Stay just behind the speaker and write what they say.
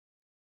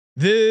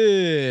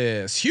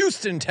This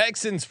Houston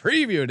Texans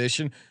preview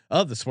edition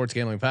of the Sports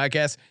Gambling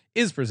Podcast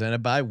is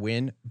presented by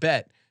WynnBET.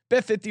 Bet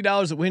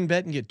 $50 at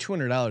WynnBET and get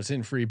 $200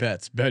 in free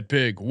bets. Bet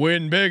big,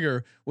 win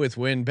bigger with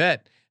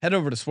WynnBET. Head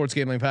over to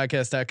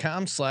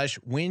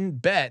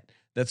sportsgamblingpodcast.com/WynnBET.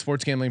 That's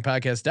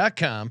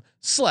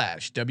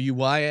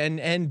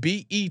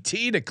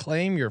sportsgamblingpodcast.com/WYNNBET to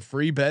claim your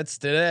free bets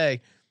today.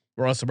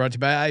 We're also brought to you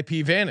by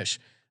IPVanish.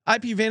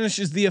 IPVanish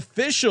is the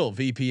official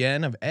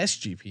VPN of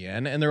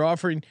SGPN, and they're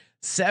offering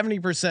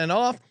 70%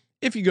 off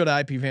if you go to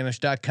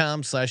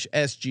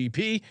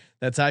IPVanish.com/SGP.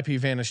 That's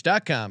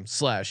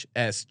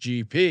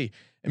IPVanish.com/SGP.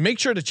 And make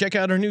sure to check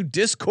out our new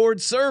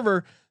Discord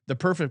server, the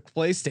perfect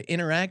place to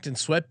interact and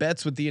sweat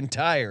bets with the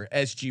entire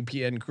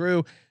SGPN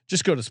crew.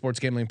 Just go to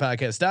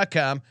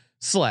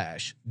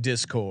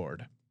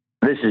sportsgamblingpodcast.com/Discord.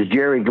 This is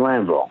Jerry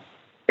Glanville,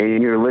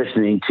 and you're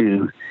listening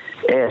to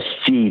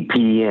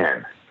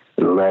SGPN.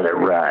 Let it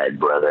ride,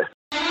 brother.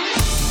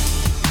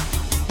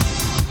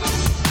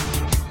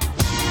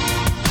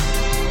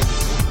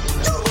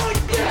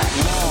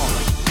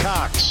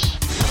 Cox.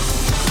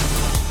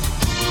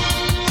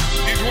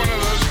 He's one of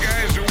those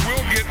guys who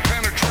will get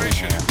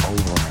penetration.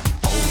 Over.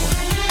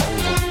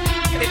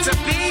 It's a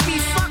baby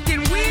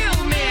fucking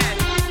wheel, man.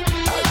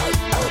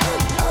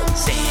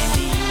 San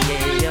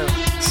Diego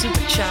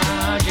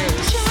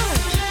Superchargers.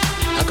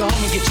 Now go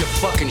home and get your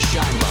fucking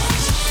shine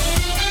box.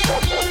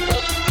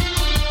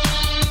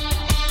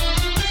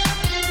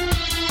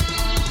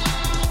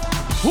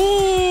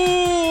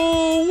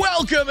 Ooh,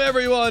 welcome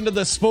everyone to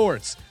the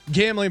Sports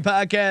Gambling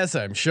Podcast.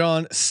 I'm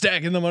Sean,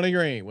 stacking the money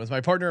green with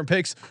my partner in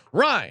picks,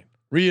 Ryan,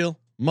 Real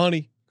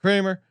Money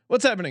Kramer.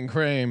 What's happening,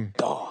 Kramer?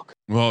 Dog.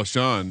 Well,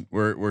 Sean,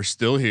 we're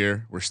still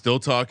here. We're still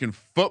talking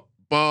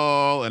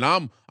football, and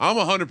I'm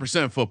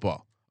 100%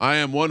 football. I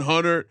am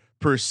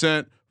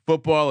 100%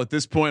 football at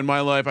this point in my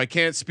life. I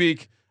can't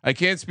speak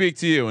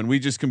to you, and we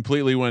just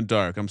completely went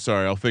dark. I'm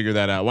sorry. I'll figure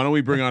that out. Why don't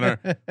we bring on our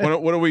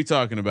what are we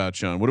talking about,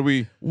 Sean? What are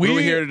we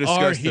here to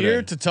discuss today? We are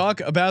here to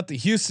talk about the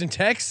Houston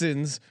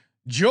Texans.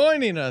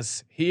 Joining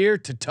us here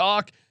to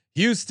talk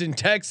Houston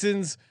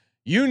Texans,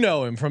 you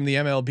know him from the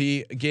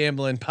MLB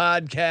Gambling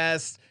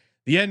Podcast,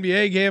 the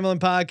NBA Gambling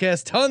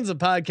Podcast, tons of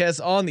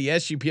podcasts on the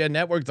SGPN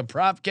network, the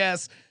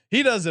Propcast.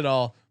 He does it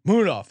all.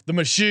 Munaf, the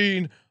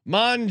Machine,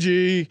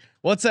 Manji.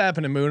 What's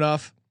happening,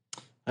 Munaf?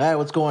 Hey,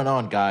 what's going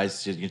on,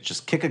 guys? You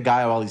just kick a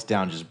guy while he's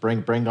down. Just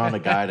bring on a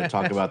guy to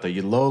talk about the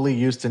lowly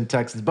Houston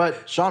Texans.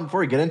 But Sean, before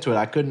we get into it,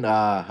 I couldn't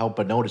help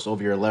but notice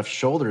over your left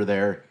shoulder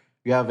there,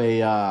 you have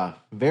a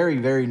very,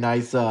 very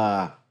nice,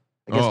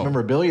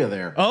 memorabilia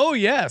there. Oh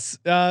yes,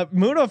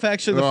 Munaf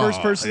actually the first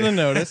person to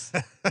notice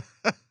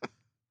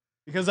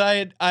because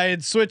I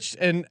had switched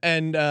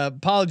and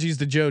apologies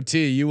to Joe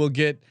T. You will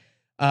get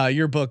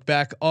your book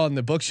back on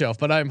the bookshelf,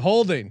 but I'm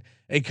holding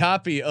a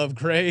copy of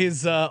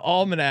Gray's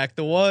Almanac,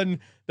 the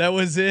one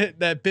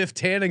that Biff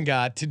Tannen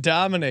got to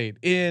dominate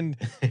in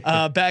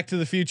Back to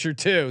the Future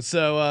 2.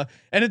 So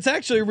and it's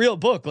actually a real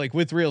book, like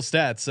with real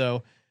stats.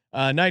 So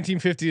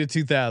 1950 to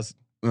 2000.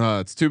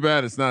 It's too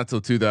bad it's not till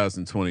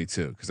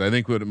 2022, because I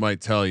think what it might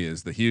tell you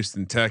is the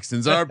Houston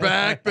Texans are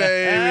back,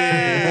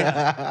 baby.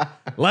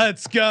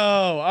 Let's go.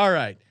 All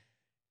right.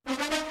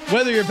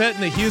 Whether you're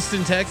betting the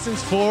Houston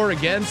Texans for or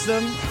against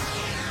them,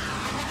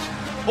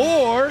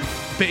 or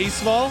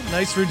baseball,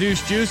 nice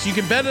reduced juice, you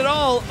can bet it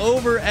all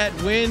over at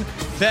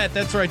WynnBET.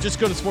 That's right. Just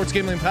go to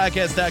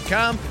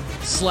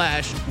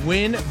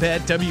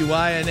sportsgamblingpodcast.com/WynnBET,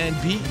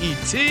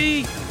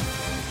 WYNNBET.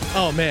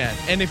 Oh man.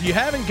 And if you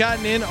haven't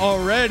gotten in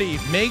already,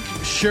 make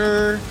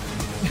sure,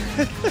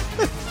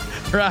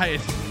 Ryan,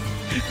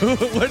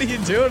 what are you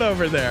doing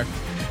over there?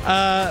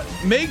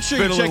 Make sure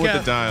you check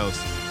out the dials.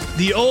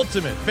 The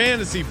ultimate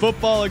fantasy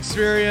football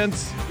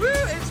experience. Woo,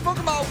 it's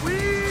Pokemon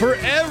Wii. For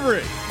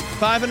every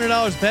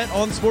 $500 bet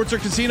on sports or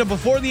casino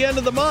before the end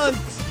of the month,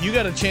 you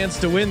got a chance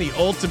to win the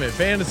ultimate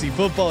fantasy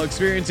football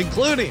experience,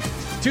 including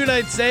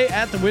 2-night stay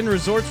at the Wynn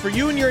Resorts for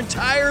you and your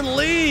entire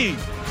league.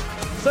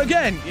 So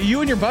again, you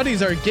and your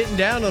buddies are getting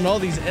down on all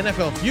these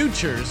NFL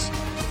futures.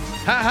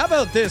 How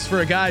about this for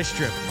a guy's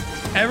trip?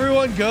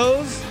 Everyone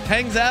goes,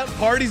 hangs out,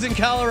 parties in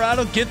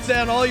Colorado, gets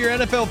down all your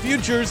NFL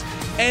futures,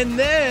 and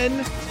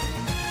then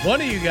one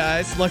of you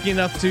guys lucky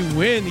enough to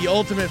win the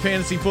ultimate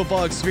fantasy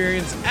football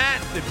experience at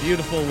the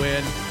beautiful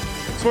Wynn.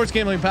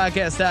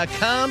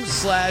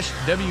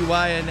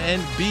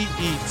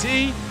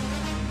 sportsgamblingpodcast.com/WYNNBET.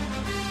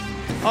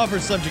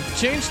 Offers subject to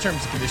change.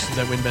 Terms and conditions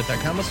at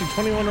WynnBET.com. Must be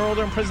 21 or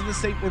older and present in the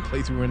state where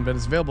playthrough WynnBET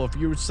is available. If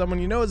you or someone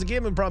you know has a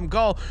gambling problem,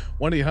 call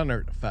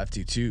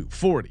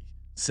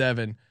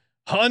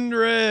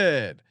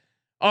 1-800-522-4700.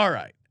 All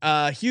right.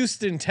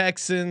 Houston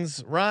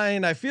Texans.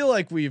 Ryan, I feel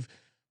like we've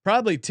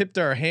probably tipped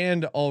our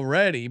hand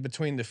already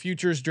between the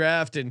futures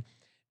draft and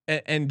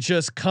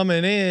just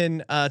coming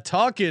in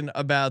talking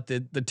about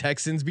the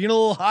Texans being a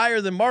little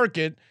higher than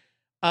market.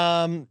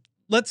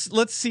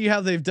 Let's see how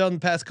they've done the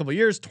past couple of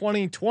years.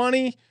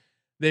 2020,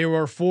 they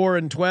were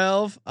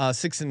 4-12,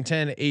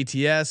 6-10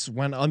 ATS,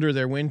 went under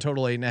their win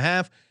total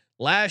 8.5.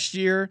 Last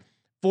year,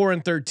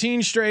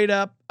 4-13 straight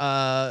up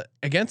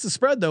against the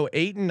spread though,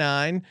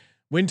 8-9,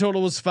 Win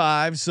total was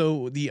 5.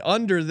 So the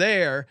under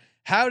there.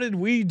 How did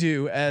we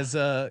do as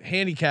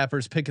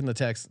handicappers picking the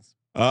Texans?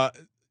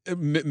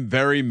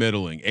 Very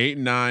middling.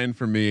 8-9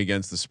 for me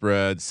against the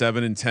spread.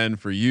 7-10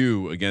 for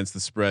you against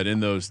the spread in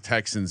those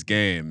Texans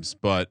games.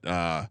 But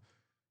I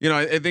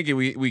think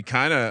we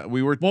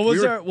were. What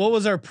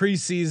was our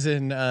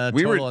preseason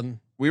total?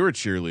 We were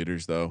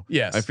cheerleaders though.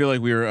 Yes. I feel like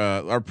we were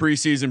our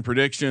preseason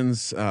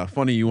predictions.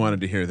 Funny you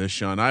wanted to hear this,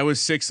 Sean. I was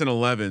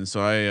 6-11,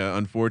 so I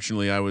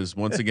unfortunately I was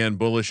once again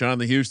bullish on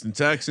the Houston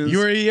Texans. You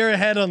were a year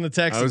ahead on the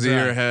Texans. I was a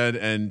year ahead,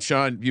 and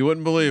Sean, you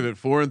wouldn't believe it,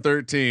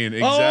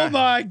 4-13. Oh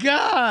my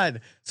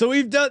God! So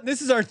we've done.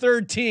 This is our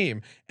third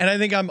team, and I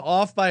think I'm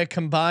off by a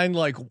combined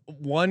like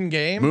one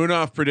game.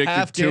 Moonoff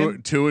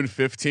predicted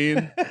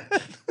 2-15.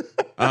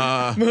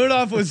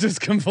 Moonoff was just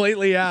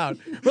completely out.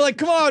 We're like,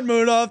 come on,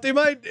 Moonoff. They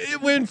might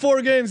win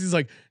 4 games. He's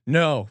like,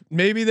 no,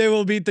 maybe they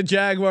will beat the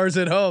Jaguars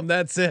at home.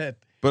 That's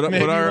it. But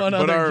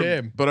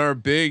our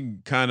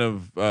big kind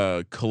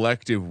of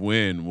collective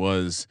win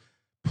was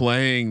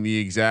playing the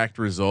exact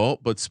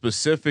result, but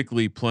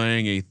specifically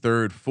playing a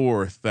 3rd,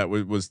 4th that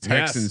was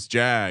Texans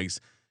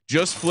Jags,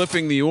 just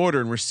flipping the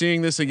order. And we're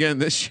seeing this again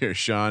this year,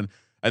 Sean.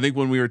 I think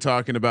when we were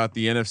talking about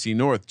the NFC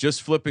North,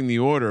 just flipping the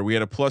order, we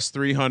had a plus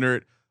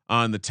 300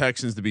 on the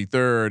Texans to be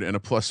 3rd and a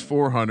plus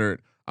 400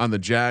 on the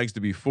Jags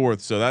to be 4th.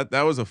 So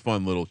that was a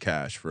fun little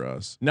cash for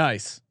us.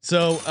 Nice.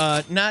 So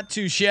not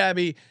too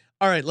shabby.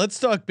 All right, let's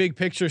talk big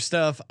picture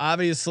stuff.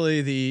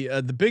 Obviously,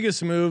 the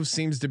biggest move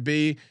seems to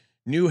be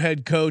new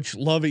head coach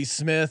Lovie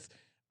Smith.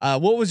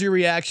 What was your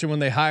reaction when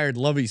they hired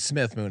Lovie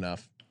Smith,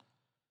 Munaf?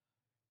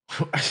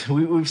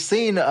 We've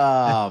seen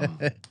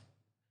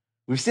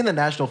the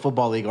National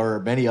Football League or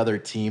many other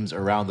teams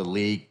around the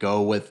league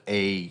go with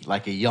a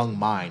young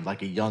mind,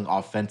 like a young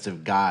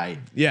offensive guy.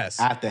 Yes.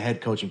 At the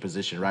head coaching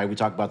position, right? We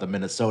talk about the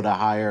Minnesota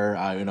hire.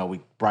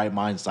 Bright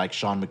minds like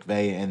Sean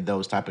McVay and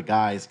those type of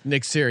guys.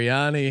 Nick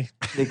Sirianni,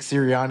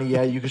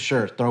 yeah, you could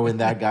sure throw in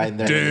that guy in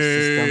there.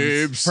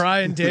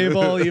 Brian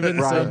Dable, even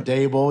Brian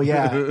Dable,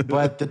 yeah.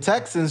 But the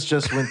Texans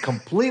just went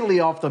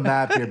completely off the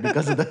map here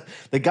because of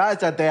the guys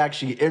that they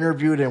actually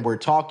interviewed and were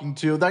talking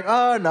to. Like,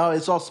 oh no,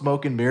 it's all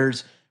smoke and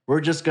mirrors.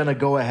 We're just gonna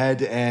go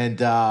ahead and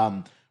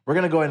we're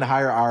gonna go ahead and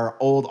hire our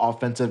old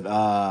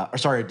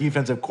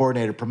defensive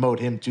coordinator, promote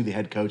him to the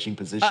head coaching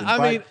position. I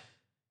mean,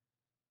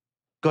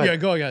 go ahead. Yeah,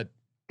 go ahead.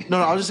 No,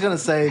 I was just gonna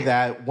say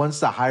that once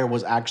the hire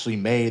was actually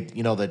made,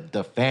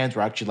 the fans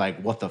were actually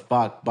like, "What the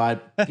fuck?"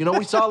 But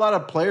we saw a lot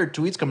of player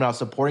tweets coming out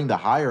supporting the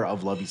hire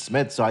of Lovie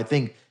Smith. So I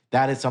think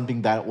that is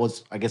something that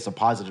was, I guess, a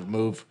positive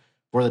move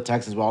for the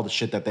Texans with all the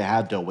shit that they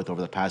have dealt with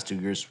over the past 2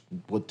 years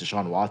with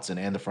Deshaun Watson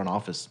and the front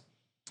office.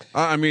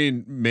 I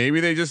mean, maybe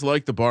they just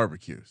like the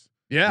barbecues.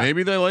 Yeah.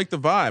 Maybe they like the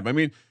vibe. I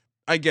mean,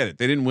 I get it.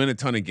 They didn't win a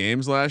ton of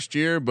games last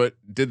year, but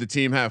did the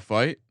team have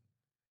fight?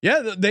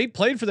 Yeah, they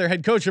played for their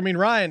head coach. I mean,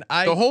 Ryan,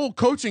 the whole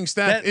coaching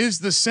staff is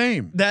the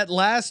same. That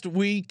last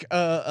week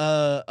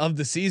of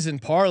the season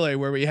parlay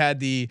where we had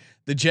the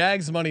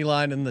Jags money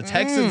line and the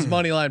Texans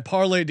money line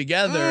parlayed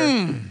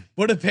together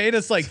would have paid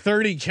us like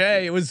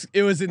 $30K. It was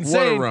insane.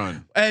 What a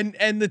run.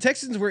 And the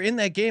Texans were in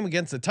that game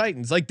against the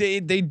Titans. Like they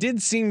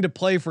did seem to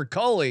play for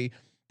Culley.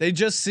 They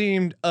just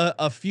seemed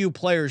a few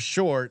players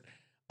short.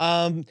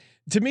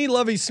 To me,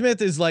 Lovie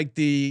Smith is like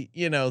the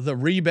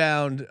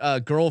rebound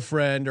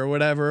girlfriend or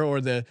whatever, or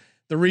the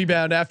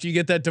rebound after you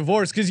get that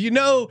divorce, because you're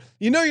not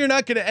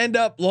going to end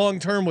up long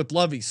term with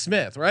Lovie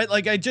Smith, right?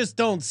 Like I just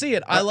don't see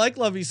it. I like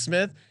Lovie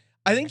Smith.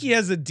 I think he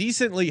has a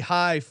decently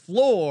high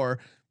floor,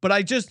 but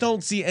I just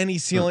don't see any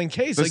ceiling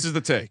case. This is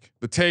the take.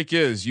 The take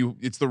is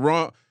it's the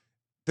wrong.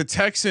 The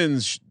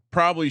Texans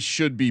probably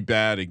should be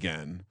bad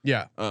again.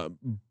 Yeah.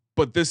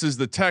 But this is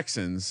the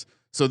Texans.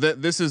 So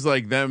that this is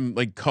like them,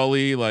 like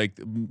Culley, like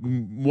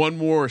one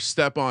more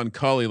step on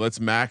Culley. Let's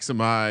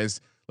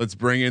maximize. Let's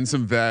bring in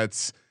some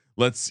vets.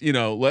 Let's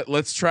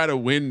try to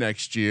win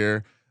next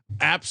year.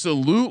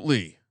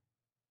 Absolutely.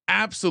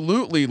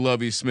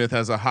 Lovie Smith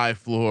has a high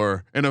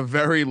floor and a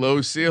very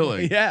low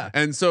ceiling. Yeah.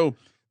 And so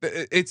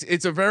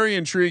it's a very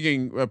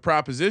intriguing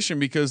proposition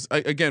because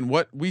again,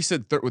 what we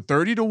said with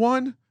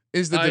 30-1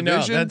 is the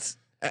division. That's.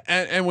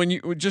 And when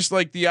you just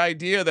like the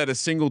idea that a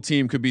single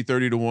team could be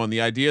 30-1,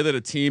 the idea that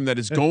a team that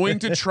is going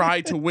to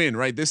try to win,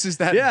 right? This is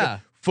that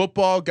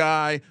football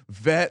guy,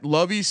 vet.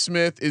 Lovie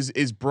Smith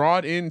is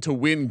brought in to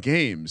win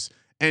games,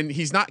 and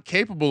he's not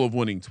capable of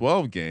winning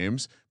 12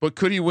 games, but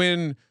could he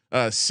win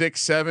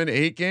 6, 7,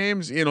 8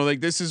 games?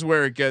 This is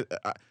where it gets.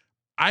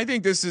 I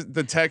think this is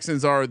the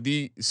Texans are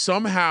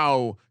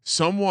somehow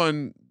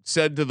someone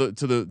said to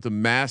the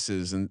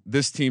masses, and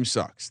this team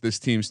sucks. This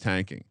team's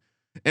tanking.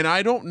 And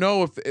I don't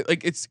know if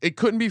it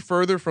couldn't be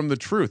further from the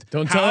truth.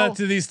 Don't tell that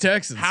to these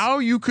Texans. How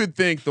you could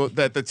think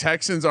that the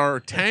Texans are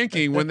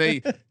tanking when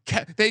they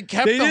kept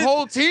the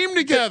whole team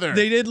together.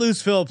 They did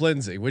lose Philip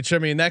Lindsay, which I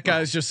mean that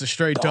guy's just a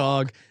straight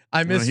dog.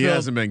 I miss. He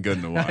hasn't been good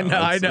in a while.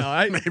 I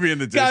know. Maybe in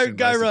the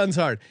guy runs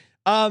hard.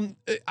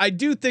 I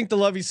do think the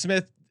Lovie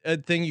Smith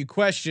thing you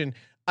question.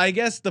 I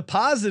guess the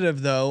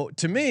positive though,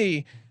 to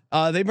me,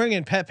 they bring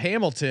in Pep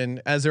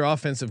Hamilton as their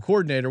offensive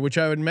coordinator, which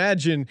I would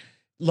imagine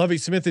Lovie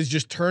Smith is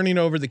just turning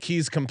over the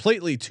keys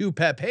completely to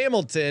Pep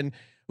Hamilton,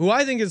 who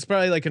I think is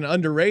probably like an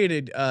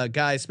underrated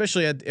guy,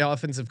 especially at the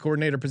offensive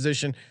coordinator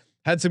position.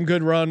 Had some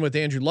good run with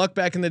Andrew Luck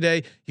back in the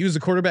day. He was the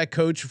quarterback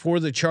coach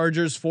for the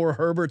Chargers for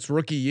Herbert's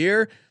rookie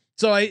year.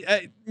 So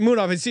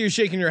Moonoff, I see you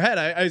shaking your head.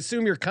 I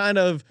assume you're kind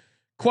of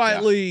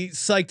quietly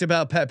psyched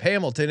about Pep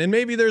Hamilton, and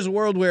maybe there's a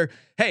world where,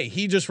 hey,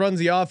 he just runs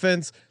the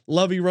offense,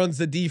 Lovey runs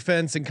the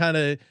defense, and kind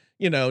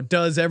of,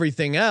 does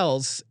everything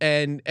else.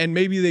 And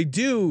maybe they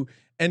do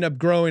end up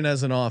growing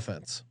as an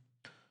offense.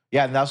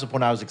 Yeah, and that's the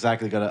point I was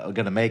exactly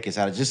gonna make, is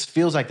that it just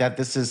feels like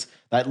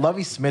that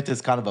Lovie Smith is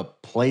kind of a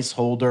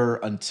placeholder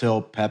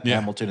until Pep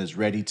Hamilton is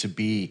ready to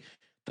be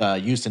the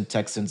Houston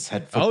Texans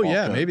head football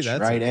coach, maybe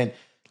that's right. And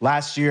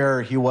last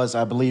year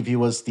I believe he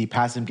was the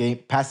passing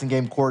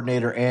game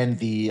coordinator and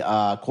the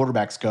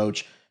quarterbacks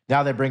coach.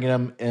 Now they're bringing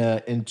him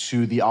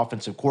into the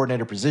offensive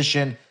coordinator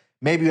position.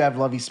 Maybe you have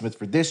Lovie Smith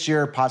for this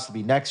year,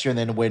 possibly next year, and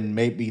then when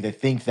maybe they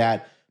think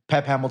that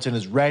Pep Hamilton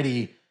is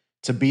ready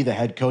to be the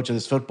head coach of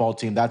this football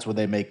team, that's when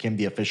they make him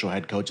the official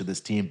head coach of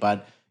this team.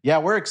 But yeah,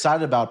 we're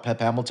excited about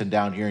Pep Hamilton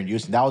down here in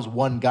Houston. That was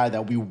one guy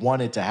that we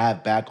wanted to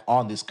have back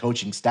on this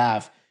coaching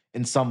staff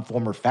in some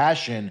form or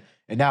fashion.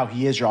 And now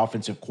he is your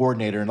offensive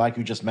coordinator. And like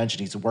you just mentioned,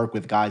 he's worked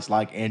with guys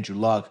like Andrew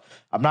Luck.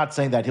 I'm not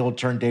saying that he'll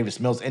turn Davis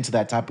Mills into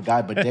that type of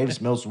guy, but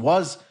Davis Mills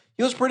was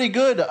pretty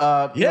good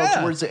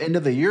towards the end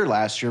of the year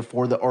last year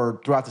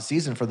or throughout the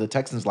season for the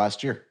Texans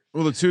last year.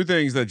 Well, the two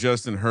things that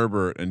Justin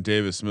Herbert and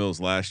Davis Mills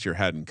last year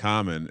had in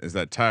common is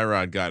that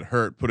Tyrod got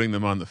hurt putting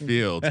them on the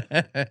field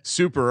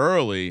super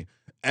early.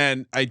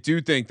 And I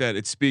do think that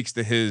it speaks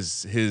to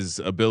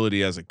his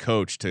ability as a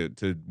coach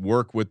to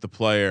work with the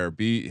player,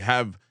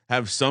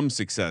 have some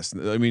success.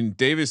 I mean,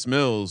 Davis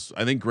Mills,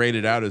 I think,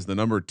 graded out as the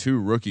number 2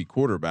 rookie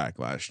quarterback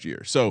last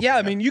year. So yeah,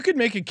 I mean, you could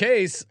make a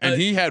case,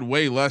 and he had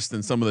way less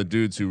than some of the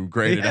dudes who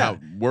graded out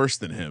worse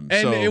than him.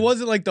 And so, it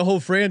wasn't like the whole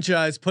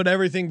franchise put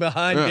everything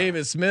behind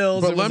Davis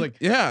Mills. But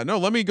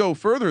let me go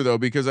further though,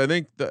 because I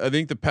think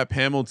the Pep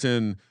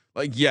Hamilton,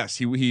 like, yes,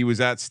 he was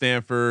at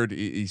Stanford.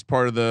 He's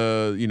part of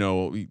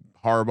the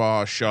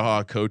Harbaugh,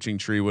 Shaw coaching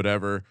tree,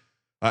 whatever.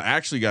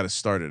 Actually got to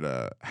start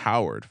at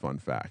Howard. Fun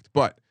fact,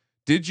 but.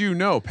 Did you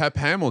know Pep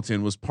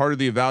Hamilton was part of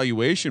the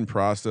evaluation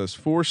process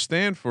for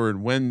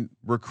Stanford when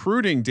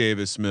recruiting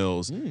Davis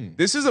Mills?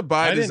 This is a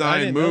by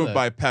design move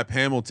by Pep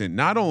Hamilton.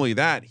 Not only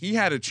that, he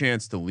had a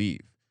chance to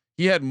leave.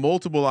 He had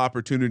multiple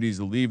opportunities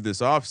to leave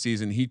this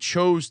offseason. He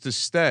chose to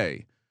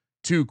stay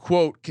to,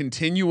 quote,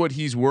 continue what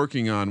he's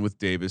working on with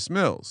Davis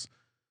Mills.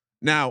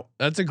 Now,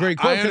 that's a great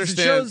quote,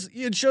 because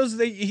it shows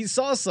that he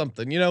saw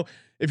something.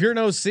 If you're an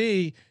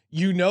OC,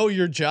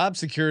 your job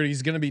security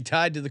is going to be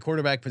tied to the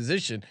quarterback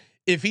position.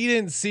 If he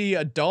didn't see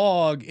a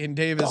dog in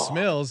Davis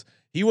Mills,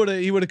 he would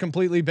have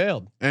completely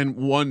bailed. And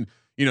one,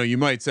 you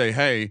might say,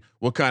 hey,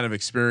 what kind of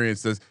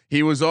experience does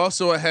he was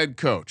also a head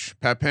coach?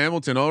 Pep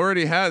Hamilton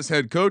already has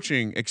head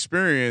coaching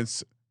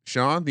experience.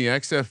 Sean, the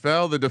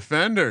XFL, the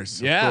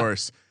Defenders, of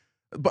course.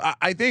 But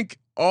I think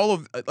all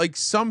of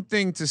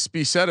something to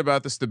be said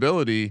about the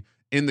stability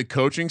in the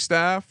coaching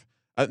staff.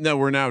 Now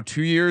we're now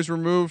 2 years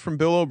removed from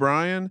Bill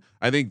O'Brien.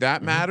 I think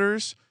that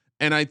matters.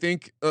 And I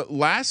think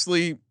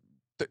lastly,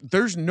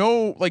 there's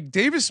no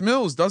Davis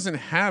Mills doesn't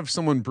have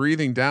someone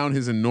breathing down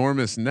his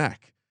enormous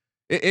neck.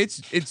 It's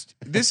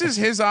this is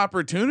his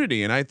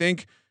opportunity, and I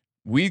think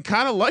we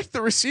kind of like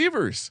the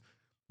receivers.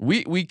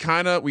 We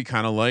kind of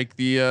like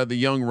the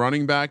young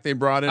running back they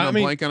brought in. I'm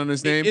blanking on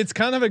his name. It's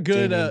kind of a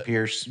good Dameon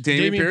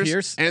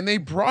Pierce, and they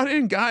brought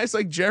in guys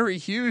like Jerry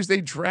Hughes.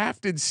 They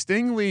drafted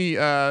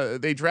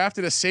Stingley. They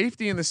drafted a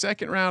safety in the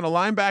 2nd round, a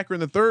linebacker in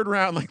the 3rd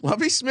round. Like,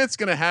 Lovie Smith's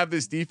going to have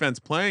this defense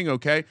playing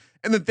okay.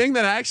 And the thing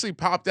that actually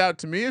popped out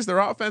to me is their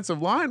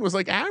offensive line was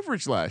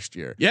average last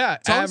year. Yeah,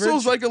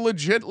 Tunsil's like a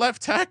legit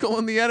left tackle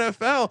in the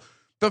NFL.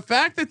 The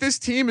fact that this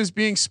team is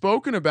being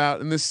spoken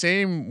about in the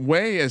same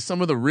way as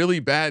some of the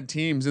really bad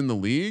teams in the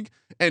league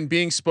and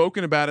being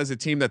spoken about as a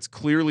team that's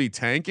clearly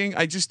tanking,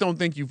 I just don't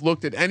think you've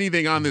looked at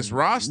anything on this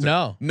roster.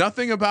 No,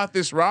 nothing about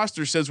this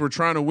roster says we're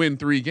trying to win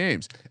 3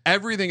 games.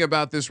 Everything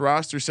about this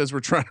roster says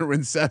we're trying to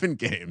win 7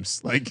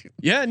 games.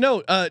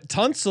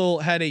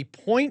 Tunsil had a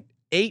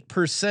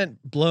 0.8%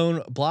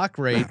 blown block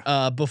rate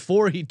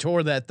before he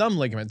tore that thumb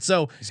ligament.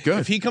 So he's good.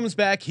 If he comes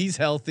back, he's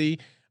healthy.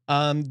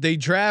 They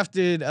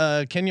drafted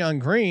Kenyon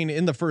Green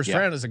in the 1st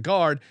round as a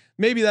guard.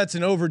 Maybe that's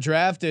an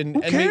overdraft,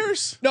 and who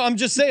cares? No, I'm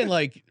just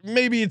saying,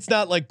 maybe it's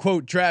not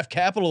quote draft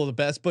capital the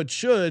best, but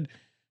should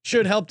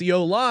help the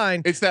O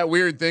line. It's that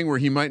weird thing where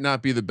he might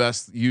not be the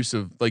best use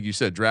of, like you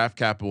said, draft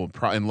capital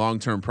and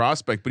long-term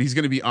prospect, but he's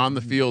going to be on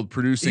the field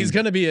producing. He's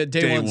going to be a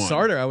day one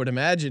starter, I would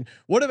imagine.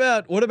 What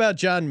about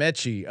John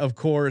Mechie? Of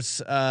course,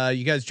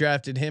 you guys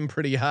drafted him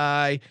pretty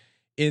high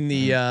in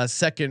the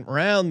 2nd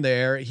round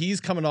there.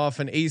 He's coming off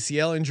an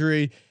ACL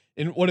injury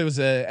in what it was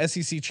a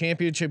SEC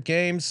championship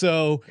game.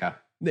 So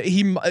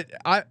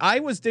I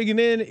was digging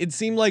in. It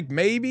seemed like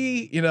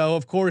maybe,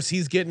 of course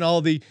he's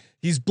getting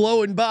he's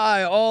blowing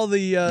by all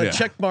the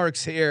check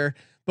marks here.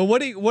 But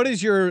what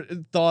is your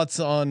thoughts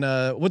on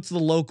what's the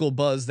local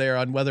buzz there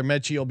on whether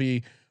Mechie will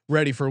be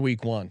ready for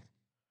week 1?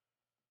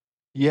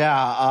 Yeah,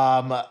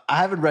 I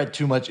haven't read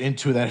too much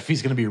into that if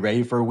he's going to be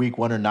ready for week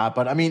 1 or not.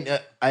 But I mean,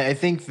 I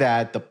think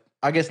that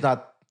I guess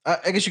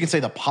you can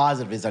say the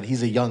positive is that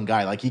he's a young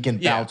guy. Like he can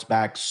bounce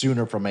back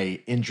sooner from a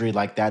injury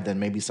like that than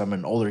maybe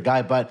an older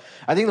guy. But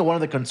I think that one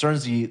of the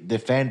concerns the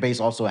fan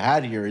base also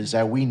had here is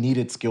that we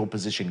needed skill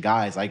position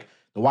guys. Like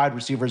the wide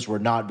receivers were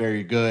not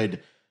very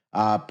good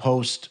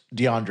post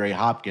DeAndre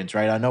Hopkins,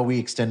 right? I know we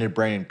extended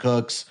Brandon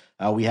Cooks.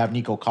 We have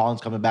Nico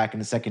Collins coming back in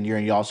the second year,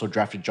 and you also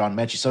drafted John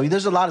Mechie. So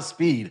there's a lot of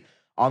speed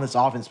on this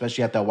offense,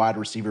 especially at that wide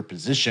receiver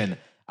position.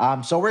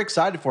 So we're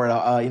excited for it.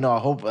 I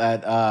hope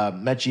that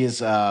Mechie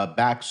is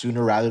back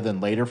sooner rather than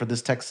later for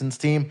this Texans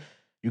team.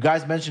 You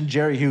guys mentioned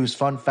Jerry Hughes.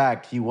 Fun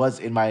fact, he was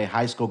in my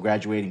high school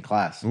graduating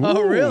class. Ooh.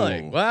 Oh,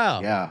 really?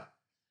 Wow. Yeah.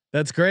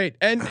 That's great.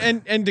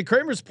 And to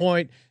Kramer's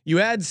point, you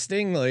add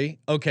Stingley.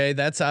 Okay,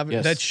 that's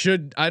obvious. That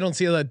should. I don't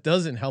see how that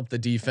doesn't help the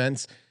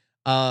defense.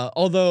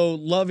 Although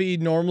Lovey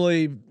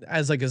normally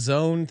has like a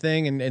zone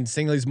thing, and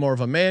Stingley's more of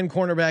a man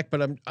cornerback,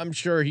 but I'm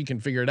sure he can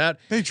figure it out.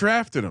 They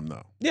drafted him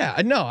though. Yeah,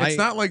 I know. It's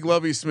not like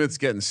Lovey Smith's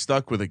getting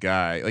stuck with a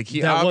guy. Like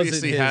he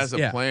obviously has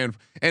a plan.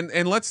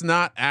 And let's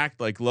not act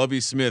like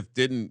Lovey Smith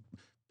didn't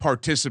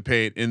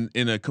participate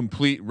in a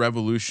complete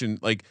revolution,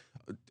 like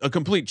a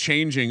complete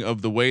changing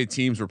of the way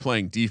teams were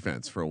playing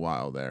defense for a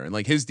while there. And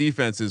like his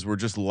defenses were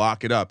just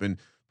lock it up. And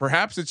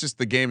perhaps it's just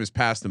the game has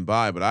passed him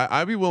by, but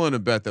I'd be willing to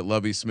bet that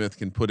Lovey Smith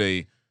can put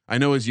I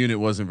know his unit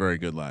wasn't very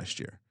good last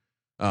year,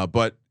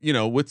 but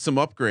with some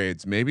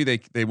upgrades, maybe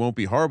they won't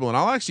be horrible. And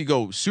I'll actually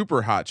go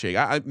super hot shake.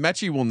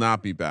 Mechie will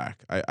not be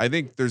back. I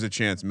think there's a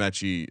chance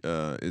Mechie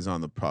is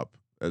on the pup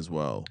as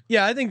well.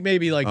 Yeah, I think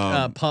maybe like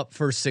pup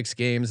for 6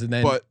 games, and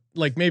then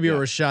like maybe a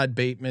Rashad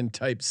Bateman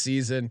type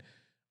season.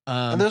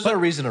 And there's no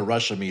reason to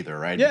rush them either,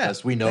 right? Yeah,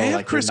 because we know they have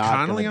like Chris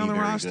Connolly on the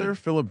roster, good.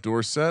 Philip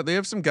Dorsett. They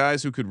have some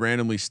guys who could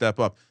randomly step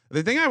up.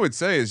 The thing I would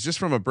say is just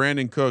from a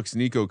Brandon Cooks,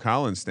 Nico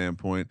Collins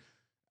standpoint,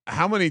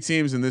 how many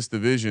teams in this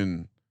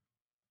division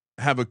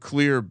have a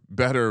clear,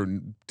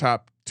 better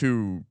top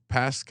 2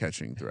 pass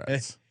catching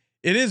threats?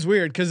 It is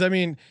weird because I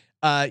mean,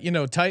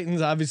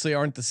 Titans obviously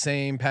aren't the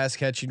same pass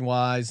catching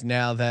wise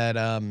now that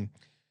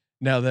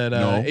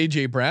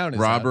AJ Brown is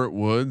Robert out.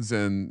 Woods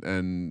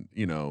and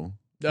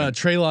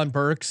Treylon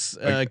Burks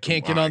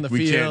can't get on the field.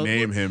 We can't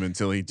name him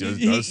until he does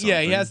something.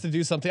 Yeah, he has to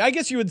do something. I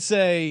guess you would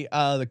say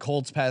the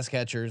Colts pass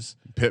catchers.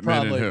 Pittman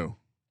probably. and who?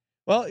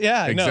 Well,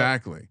 yeah,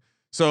 exactly.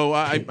 So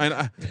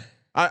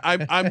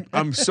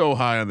I'm so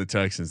high on the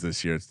Texans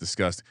this year. It's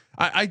disgusting.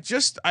 I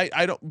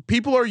don't.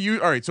 People are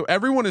all right. So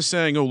everyone is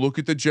saying, "Oh, look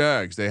at the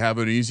Jags. They have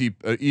an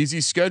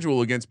easy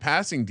schedule against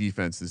passing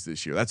defenses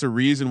this year." That's a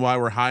reason why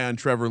we're high on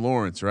Trevor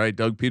Lawrence, right?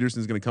 Doug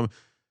Peterson's going to come.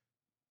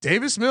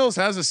 Davis Mills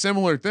has a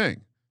similar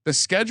thing. The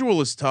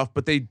schedule is tough,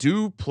 but they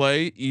do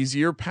play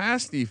easier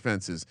pass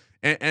defenses,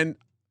 and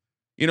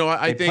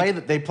I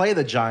think they play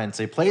the Giants,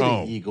 they play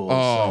the Eagles.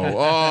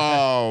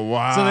 Oh,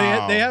 wow! So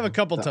they have a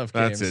couple tough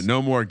games. That's it.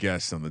 No more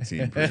guests on the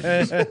team.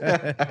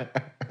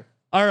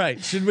 All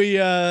right, should we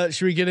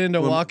get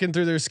into walking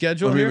through their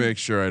schedule? Let me make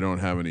sure I don't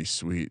have any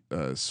sweet.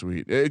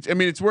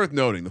 It's worth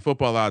noting the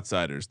Football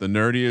Outsiders, the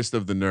nerdiest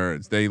of the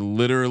nerds. They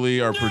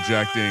literally are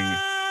projecting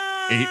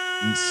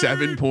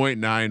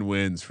 7.9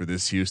 wins for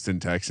this Houston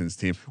Texans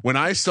team. When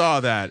I saw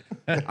that,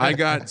 I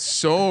got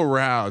so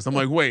aroused. I'm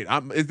like, wait,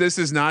 this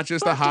is not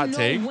just a hot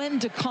take.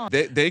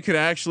 They could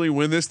actually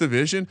win this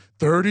division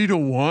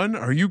 30-1.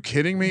 Are you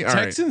kidding me? All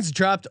Texans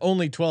dropped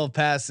only 12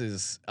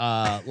 passes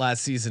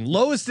last season,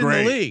 lowest in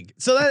the league.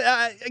 So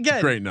that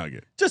again, great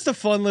nugget. Just a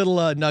fun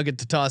little nugget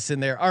to toss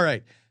in there. All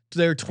right,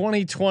 their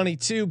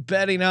 2022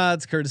 betting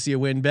odds, courtesy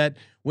of WinBet.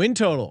 Win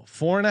total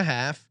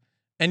 4.5.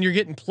 And you're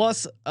getting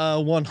plus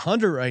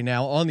 100 right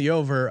now on the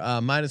over,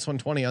 minus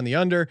 120 on the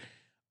under.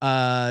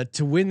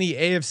 To win the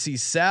AFC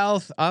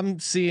South, I'm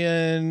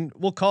seeing,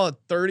 we'll call it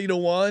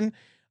 30-1.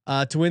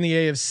 To win the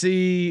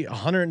AFC,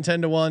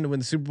 110-1. To win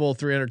the Super Bowl,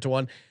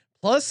 300-1.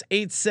 Plus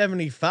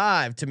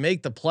 875 to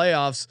make the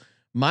playoffs.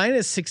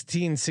 Minus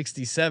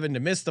 1667 to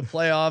miss the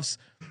playoffs.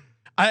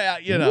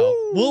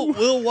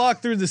 We'll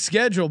walk through the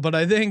schedule, but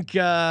I think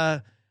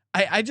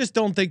I just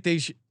don't think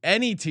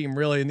any team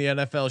really in the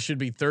NFL should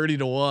be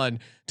 30-1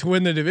 to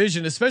win the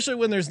division, especially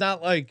when there's it's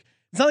not like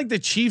the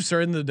Chiefs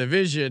are in the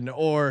division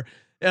or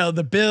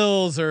the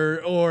Bills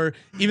or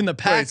even the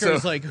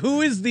Packers.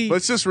 Who is the?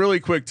 Let's just really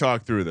quick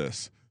talk through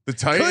this. The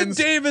Titans.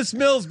 Could Davis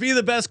Mills be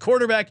the best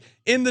quarterback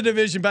in the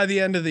division by the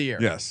end of the year?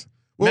 Yes.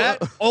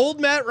 Old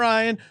Matt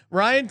Ryan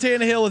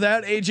Tannehill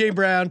without AJ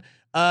Brown.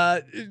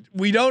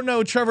 We don't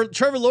know.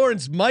 Trevor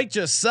Lawrence might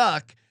just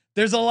suck.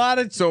 There's a lot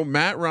of so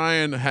Matt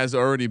Ryan has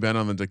already been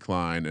on the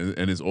decline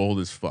and is old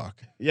as fuck.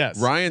 Yes.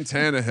 Ryan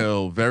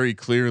Tannehill very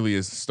clearly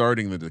is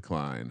starting the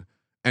decline,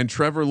 and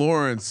Trevor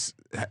Lawrence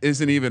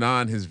isn't even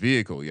on his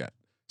vehicle yet.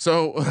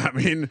 So I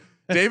mean,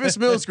 Davis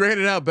Mills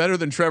graded out better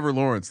than Trevor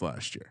Lawrence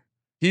last year.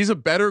 He's a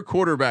better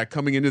quarterback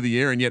coming into the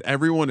year, and yet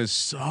everyone is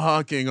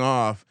sucking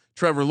off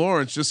Trevor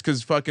Lawrence just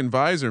because fucking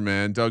Visor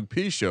man Doug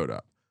P showed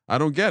up. I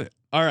don't get it.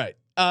 All right,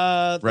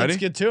 Ready? Let's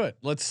get to it.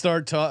 Let's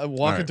start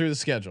walking through the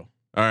schedule.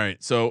 All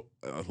right, so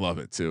I love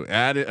it too.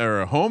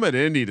 Home at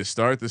Indy to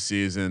start the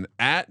season.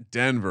 At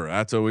Denver,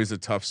 that's always a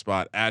tough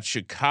spot. At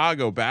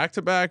Chicago,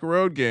 back-to-back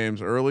road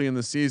games early in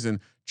the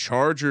season.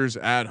 Chargers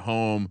at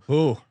home.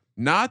 Ooh,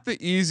 not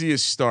the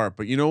easiest start,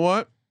 but you know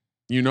what?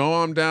 You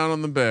know I'm down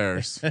on the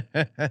Bears,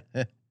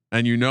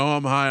 and you know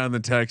I'm high on the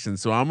Texans.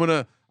 So I'm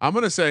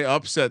gonna say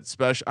upset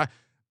special.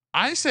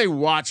 I say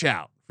watch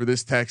out for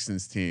this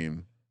Texans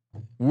team.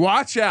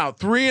 Watch out,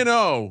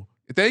 3-0.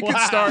 They could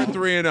start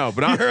 3-0,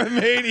 but you're a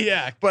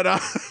maniac. But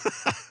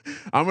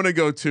I'm gonna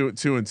go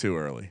 2-2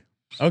 early.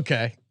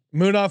 Okay,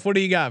 Moonoff, what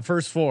do you got?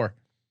 First four.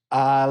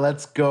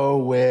 Let's go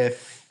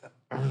with.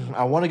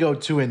 I want to go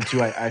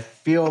 2-2. I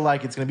feel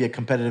like it's gonna be a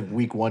competitive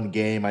week 1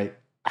 game.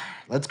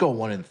 Let's go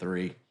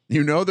 1-3.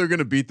 You know they're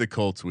gonna beat the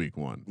Colts week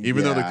 1,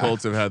 even though the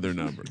Colts have had their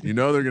number. You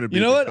know they're gonna beat.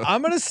 You know what? Colts.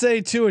 I'm gonna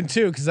say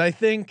 2-2 because I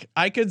think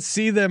I could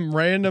see them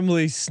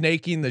randomly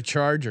snaking the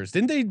Chargers.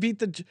 Didn't they beat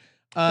the?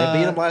 They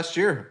beat them last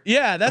year.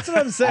 Yeah, that's what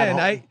I'm saying.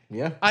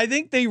 I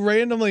think they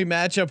randomly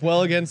match up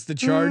well against the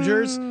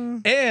Chargers.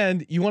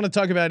 And you want to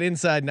talk about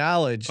inside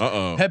knowledge?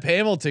 Pep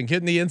Hamilton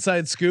getting the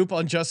inside scoop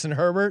on Justin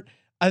Herbert.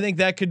 I think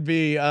that could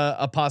be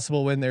a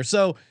possible win there.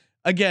 So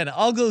again,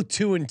 I'll go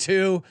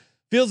 2-2.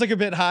 Feels like a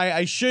bit high.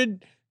 I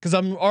should, because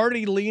I'm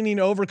already leaning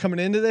over coming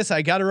into this.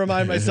 I got to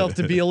remind myself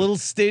to be a little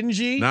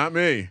stingy. Not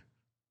me.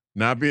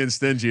 Not being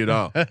stingy at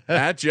all.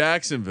 At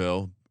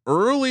Jacksonville,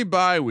 early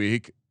bye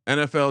week.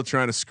 NFL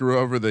trying to screw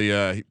over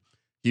the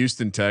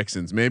Houston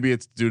Texans. Maybe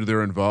it's due to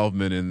their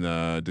involvement in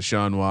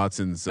Deshaun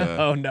Watson's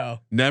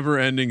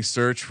never-ending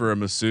search for a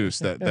masseuse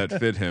that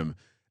fit him.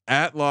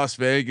 At Las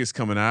Vegas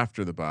coming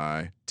after the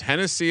bye.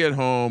 Tennessee at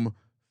home,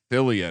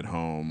 Philly at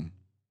home.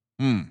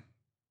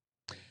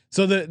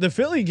 So the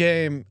Philly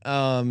game,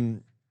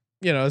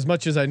 as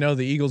much as I know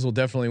the Eagles will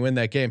definitely win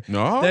that game.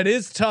 No, that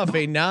is tough.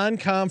 A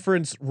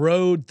non-conference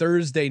road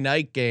Thursday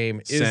night game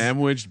is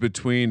sandwiched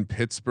between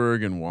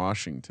Pittsburgh and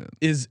Washington.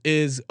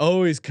 Is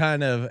always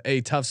kind of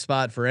a tough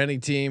spot for any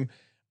team.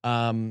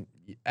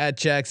 At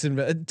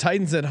Jacksonville,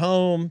 Titans at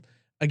home.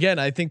 Again,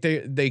 I think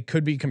they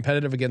could be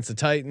competitive against the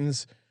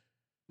Titans.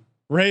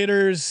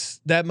 Raiders,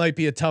 that might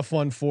be a tough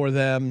one for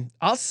them.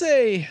 I'll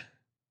say,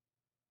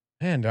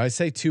 man, do I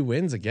say 2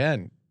 wins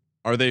again?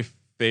 Are they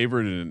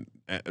favored in?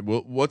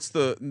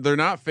 They're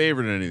not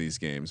favored in any of these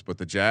games, but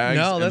the Jags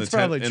and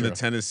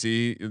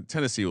the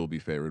Tennessee will be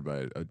favored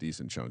by a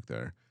decent chunk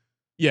there.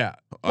 Yeah.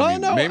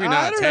 Maybe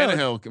not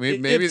Tannehill.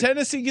 Maybe if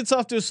Tennessee gets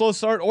off to a slow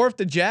start, or if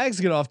the Jags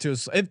get off to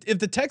if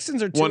the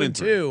Texans are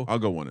 2-2, I'll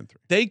go 1-3.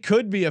 They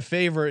could be a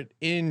favorite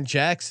in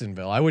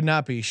Jacksonville. I would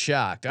not be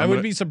shocked. I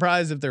would be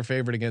surprised if they're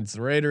favored against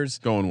the Raiders.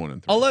 Going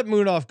 1-3. I'll let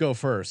Moonoff go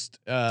first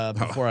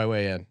before I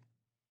weigh in.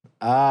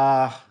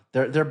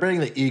 They're bringing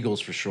the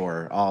Eagles for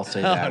sure. I'll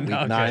say that. Week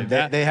 9.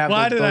 They have.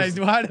 Why did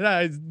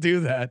I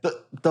do that?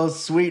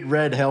 Those sweet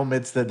red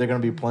helmets that they're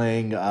going to be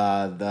playing.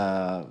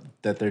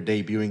 That they're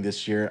debuting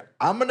this year.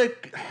 I'm gonna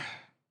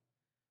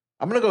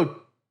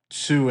go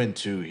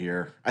 2-2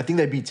 here. I think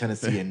they beat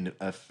Tennessee and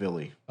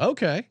Philly.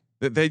 Okay.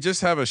 They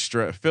just have a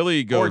stretch.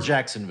 Philly goes or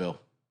Jacksonville.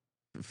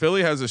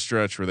 Philly has a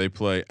stretch where they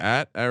play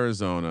at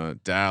Arizona,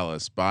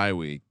 Dallas, bye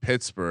week,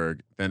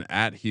 Pittsburgh, then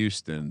at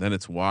Houston, then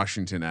it's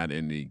Washington at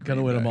Indy.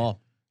 Gonna win them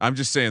all. I'm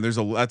just saying,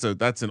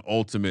 that's an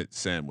ultimate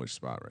sandwich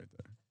spot right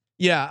there.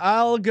 Yeah,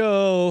 I'll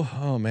go.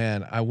 Oh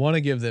man, I want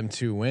to give them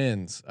 2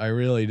 wins. I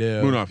really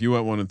do. Moonoff, you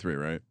went 1-3,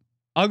 right?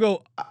 I'll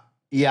go.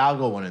 Yeah, I'll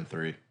go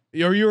 1-3.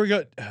 Or you were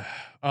good.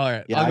 All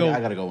right. Yeah, I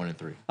gotta go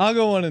 1-3. I'll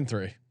go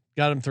 1-3.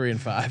 Got him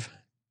 3-5.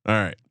 All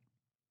right.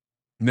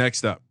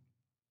 Next up,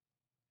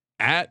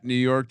 at New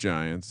York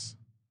Giants,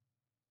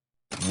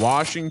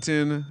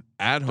 Washington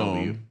at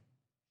home,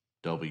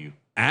 W.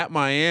 At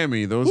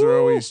Miami. Those are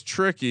always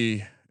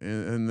tricky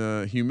in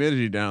the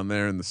humidity down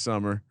there in the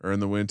summer or in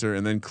the winter,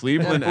 and then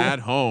Cleveland at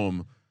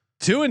home,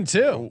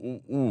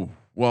 2-2. Ooh.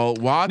 Well,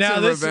 Watson now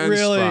this revenge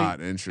really,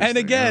 spot. Interesting. And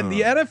again, the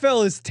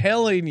NFL is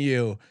telling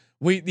you.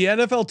 The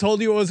NFL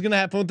told you what was going to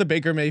happen with the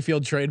Baker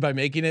Mayfield trade by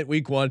making it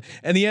week 1,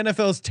 and the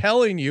NFL is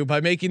telling you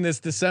by making this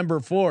December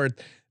 4th,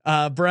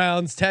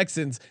 Browns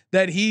Texans,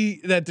 that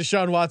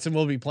Deshaun Watson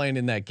will be playing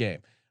in that game.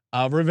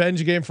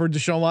 Revenge game for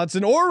Deshaun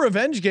Watson, or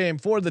revenge game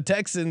for the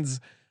Texans,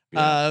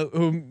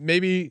 who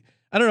maybe.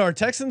 I don't know. Are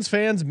Texans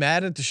fans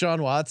mad at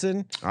Deshaun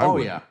Watson? Yeah.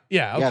 Okay.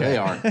 Yeah, they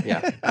are.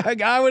 Yeah.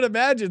 I would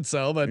imagine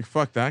so, but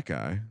fuck that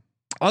guy.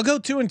 I'll go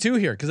 2-2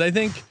 here because I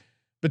think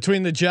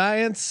between the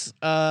Giants,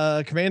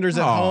 Commanders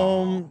at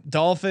home,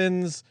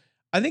 Dolphins,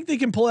 I think they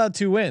can pull out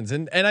 2 wins,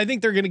 and I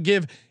think they're going to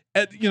give.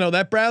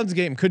 That Browns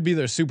game could be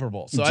their Super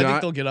Bowl, so I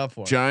think they'll get up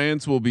for it.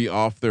 Giants will be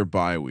off their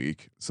bye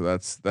week, so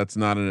that's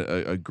not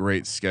a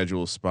great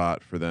schedule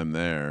spot for them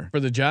there.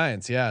 For the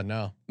Giants,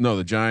 no,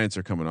 the Giants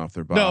are coming off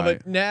their bye. No,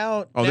 but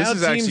now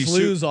teams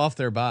lose off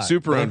their bye.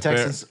 Super unfair.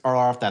 Texans are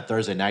off that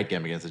Thursday night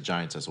game against the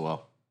Giants as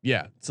well.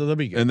 Yeah, so they'll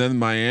be good. And then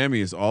Miami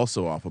is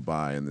also off a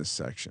bye in this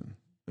section.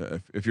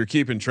 If you're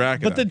keeping track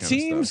of but the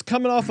teams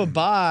coming off a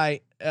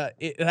bye,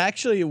 it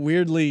actually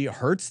weirdly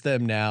hurts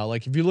them now.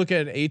 Like if you look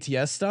at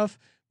ATS stuff,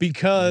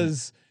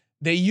 because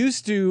they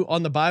used to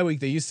on the bye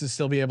week, they used to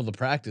still be able to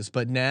practice,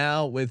 but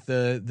now with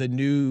the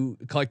new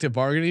collective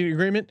bargaining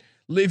agreement,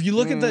 if you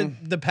look at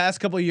the past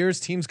couple of years,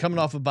 teams coming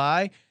off a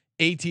bye,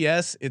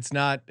 ATS, it's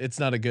not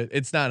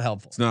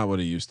helpful. It's not what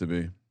it used to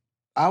be.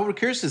 I would be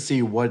curious to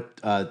see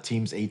what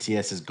teams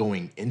ATS is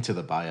going into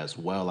the bye as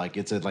well. Like,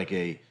 it's like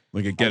a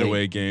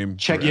getaway game.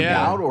 checking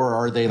out, or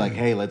are they like,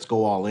 hey, let's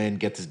go all in,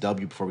 get this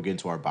W before we get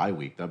into our bye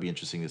week? That'd be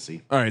interesting to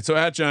see. All right, so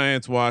at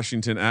Giants,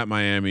 Washington, at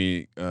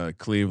Miami,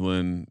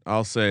 Cleveland.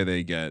 I'll say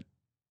they get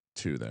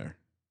 2 there.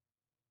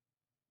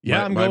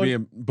 Yeah, might be a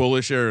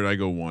bullish error. I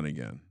go 1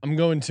 again. I'm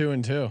going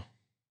 2-2.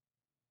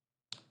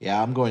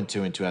 Yeah, I'm going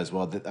 2-2 as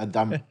well.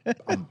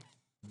 I'm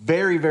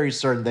very, very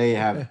certain they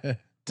have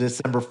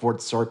December 4th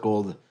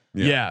circled.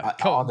 Yeah.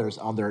 On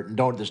their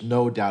no, there's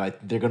no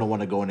doubt they're going to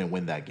want to go in and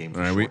win that game.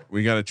 For All right, sure.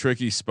 we got a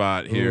tricky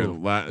spot here.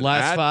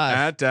 Last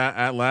 5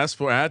 at last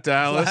 4 at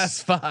Dallas.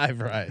 Last 5,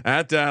 right?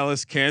 At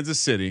Dallas, Kansas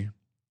City,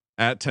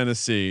 at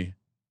Tennessee,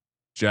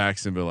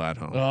 Jacksonville at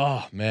home.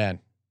 Oh man,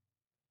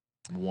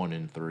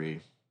 1-3.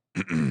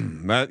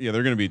 They're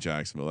going to beat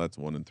Jacksonville. That's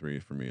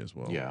 1-3 for me as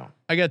well. Yeah,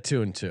 I got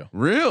 2-2.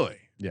 Really?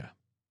 Yeah.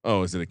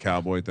 Oh, is it a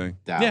Cowboy thing?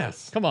 Dallas.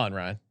 Yes. Come on,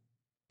 Ryan.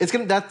 It's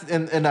gonna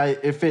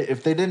if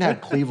they didn't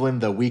have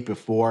Cleveland the week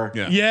before,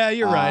 Yeah,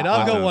 you're right.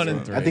 I'll go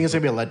 1-3. I think it's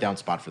gonna be a letdown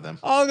spot for them.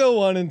 I'll go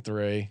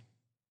 1-3.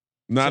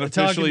 Not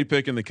So officially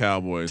picking the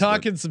Cowboys.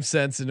 Talking some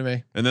sense into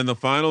me. And then the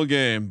final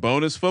game,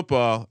 bonus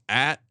football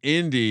at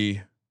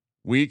Indy,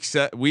 week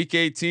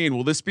 18.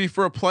 Will this be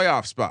for a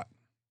playoff spot?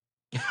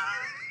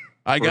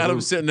 I got them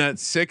sitting at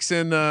 6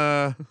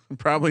 and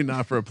probably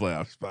not for a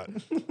playoff spot.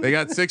 They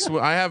got 6.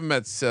 I have them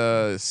at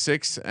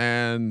 6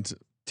 and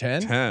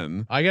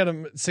 10. I got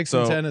them 6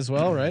 and 10 as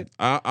well, right?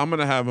 I'm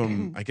gonna have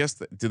them. I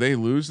guess. Do they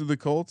lose to the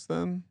Colts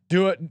then?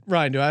 Do it,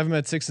 Ryan. Do I have them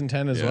at 6 and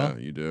 10 as well?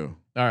 Yeah, you do.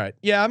 All right.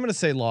 Yeah, I'm gonna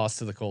say loss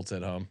to the Colts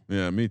at home.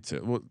 Yeah, me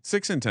too. Well,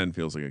 6 and 10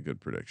 feels like a good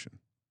prediction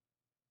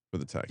for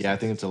the Texans. Yeah, I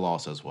think it's a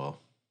loss as well.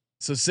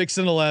 So 6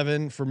 and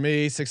 11 for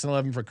me, 6 and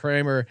 11 for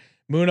Kramer.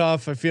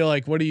 Moonoff, I feel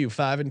like, what are you,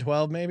 5 and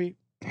 12 maybe?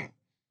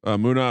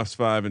 Moonoff's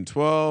 5 and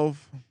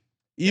 12.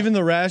 Even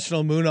the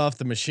rational Moonoff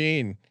the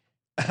machine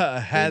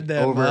had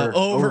them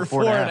over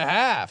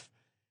 4.5.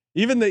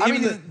 You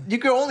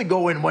could only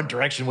go in one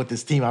direction with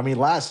this team. I mean,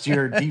 last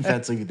year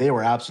defensively they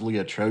were absolutely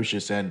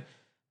atrocious, and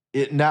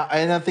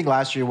I think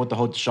last year with the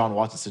whole Deshaun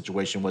Watson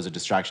situation was a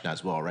distraction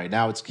as well. Right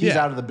now, he's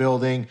out of the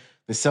building.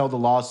 They settled the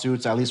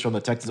lawsuits, at least from the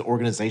Texans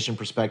organization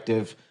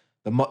perspective.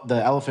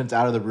 The elephant's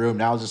out of the room.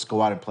 Now just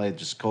go out and play.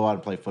 Just go out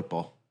and play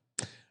football.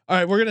 All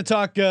right, we're going to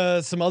talk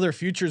some other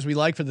futures we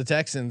like for the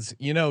Texans.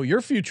 You know,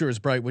 your future is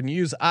bright when you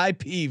use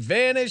IP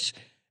Vanish,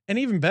 and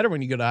even better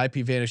when you go to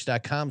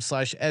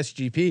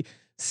ipvanish.com/SGP.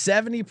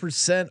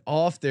 70%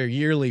 off their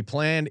yearly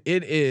plan.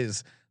 It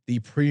is the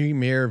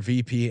premier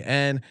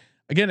VPN.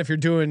 Again, if you're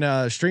doing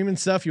streaming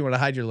stuff, you want to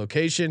hide your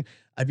location,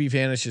 IP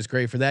Vanish is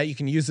great for that. You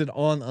can use it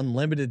on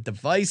unlimited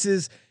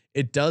devices.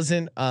 It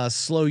doesn't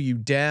slow you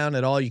down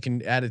at all. You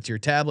can add it to your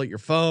tablet, your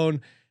phone.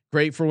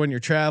 Great for when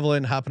you're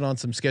traveling, hopping on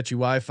some sketchy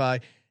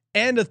Wi-Fi,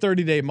 and a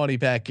 30-day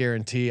money-back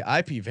guarantee.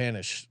 IP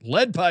Vanish,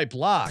 lead pipe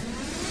lock.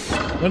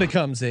 When it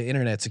comes to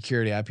internet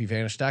security,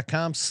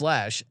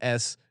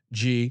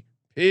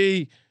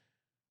 ipvanish.com/SGP.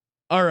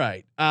 All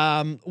right.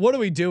 What are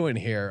we doing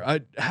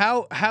here?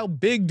 How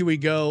big do we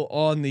go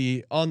on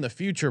the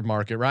future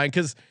market, Ryan?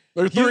 Because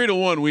they're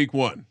 3-1 week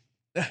 1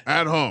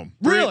 at home.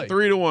 Really?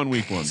 3-1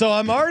 week 1. So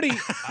I'm already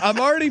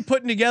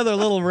putting together a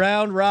little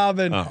round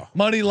robin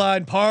money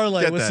line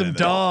parlay with some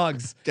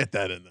dogs. Get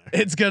that in there.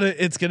 It's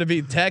gonna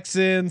be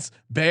Texans,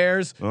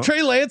 Bears.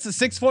 Trey Lance, a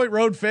 6-point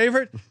road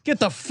favorite. Get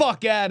the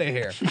fuck out of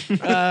here.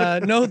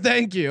 No,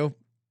 thank you.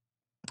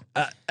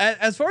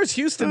 As far as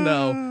Houston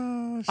though,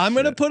 I'm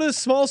gonna put a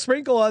small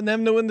sprinkle on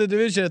them to win the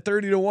division at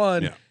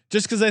 30-1,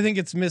 just because I think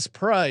it's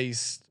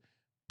mispriced.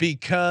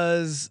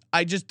 Because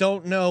I just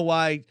don't know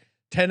why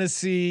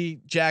Tennessee,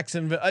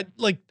 Jacksonville,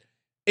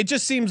 it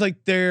just seems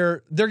like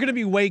they're going to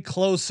be way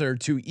closer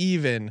to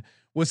even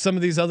with some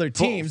of these other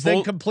teams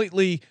than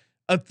completely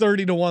a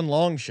 30-1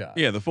 long shot.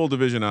 Yeah, the full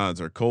division odds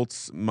are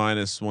Colts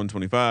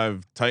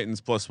 -125,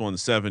 Titans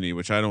 +170,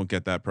 which I don't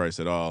get that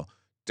price at all.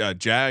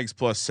 Jags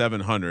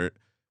 +700.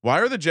 Why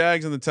are the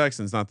Jags and the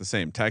Texans not the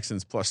same?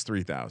 Texans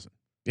 +3,000.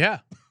 Yeah,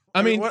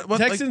 I mean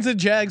Texans and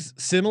Jags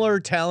similar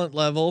talent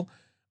level.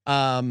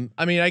 I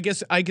mean, I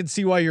guess I could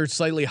see why you're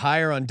slightly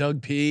higher on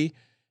Doug P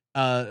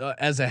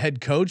as a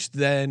head coach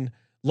than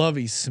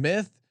Lovie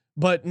Smith,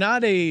 but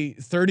not a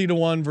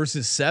 30-1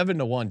 versus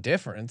 7-1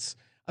 difference.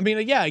 I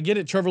mean, yeah, I get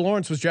it. Trevor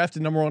Lawrence was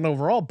drafted number 1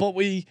 overall, but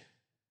we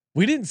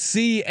didn't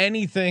see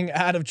anything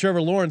out of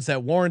Trevor Lawrence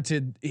that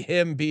warranted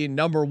him being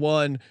number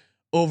 1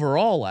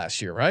 overall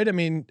last year. Right. I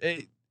mean,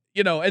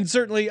 and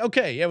certainly,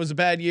 okay, it was a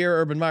bad year.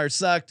 Urban Meyer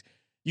sucked.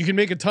 You can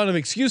make a ton of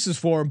excuses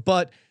for him,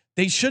 but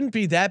they shouldn't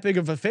be that big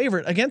of a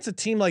favorite against a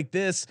team like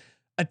this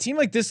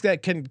that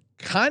can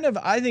kind of,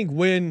 I think,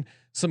 win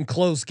some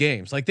close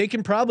games. Like they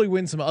can probably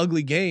win some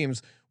ugly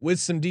games with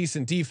some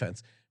decent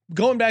defense.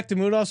 Going back to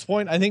Moonoff's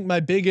point, I think my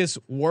biggest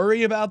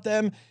worry about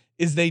them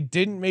is they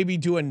didn't maybe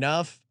do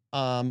enough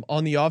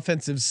on the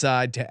offensive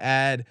side to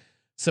add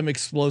some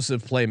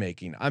explosive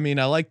playmaking. I mean,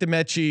 I like the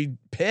Mechie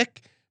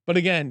pick, but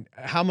again,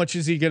 how much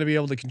is he going to be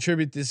able to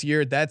contribute this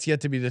year? That's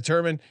yet to be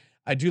determined.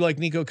 I do like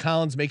Nico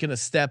Collins making a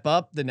step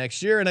up the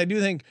next year, and I do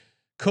think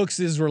Cooks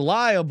is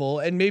reliable,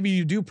 and maybe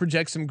you do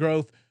project some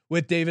growth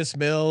with Davis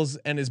Mills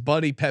and his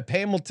buddy Pep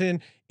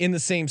Hamilton in the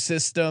same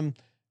system.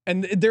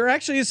 And there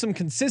actually is some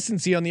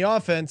consistency on the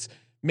offense,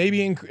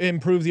 maybe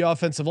improve the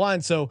offensive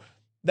line. So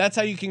that's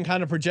how you can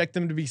kind of project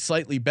them to be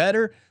slightly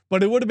better.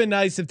 But it would have been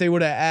nice if they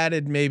would have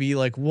added maybe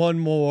like one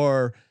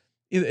more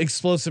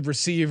explosive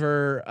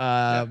receiver,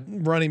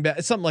 running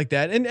back, something like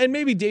that. And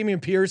maybe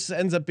Dameon Pierce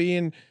ends up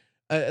being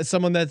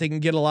someone that they can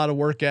get a lot of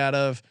work out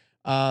of.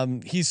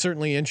 He's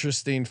certainly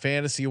interesting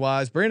fantasy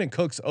wise. Brandon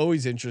Cook's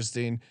always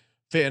interesting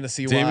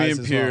fantasy wise.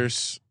 Dameon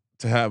Pierce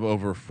to have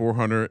over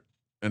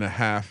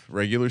 400.5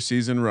 regular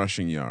season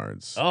rushing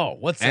yards. Oh,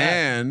 what's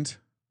that?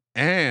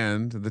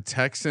 And the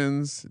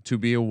Texans to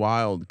be a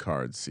wild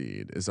card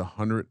seed is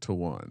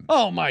 100-1.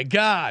 Oh my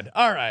God.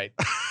 All right.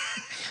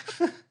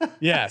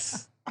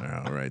 Yes.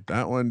 I'll write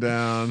that one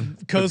down.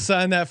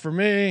 Co-sign that for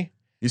me.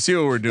 You see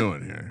what we're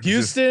doing here.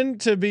 Houston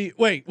to be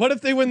wait, what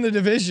if they win the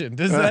division?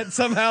 Does that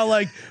somehow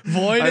like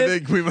void it? I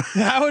think we might.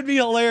 That would be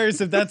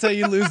hilarious if that's how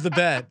you lose the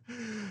bet.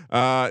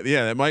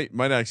 Yeah, that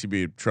might actually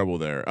be trouble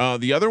there.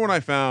 The other one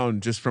I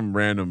found just from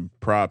random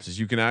props is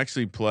you can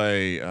actually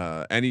play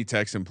any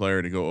Texan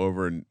player to go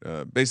over and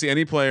basically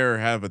any player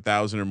have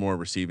 1,000 or more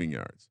receiving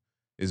yards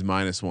is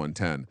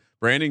 -110.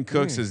 Brandon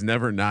Cooks has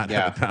never not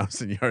had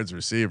 1,000 yards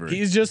receiver.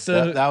 He's just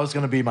that was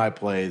going to be my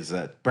plays.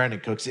 That Brandon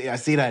Cooks. I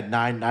see that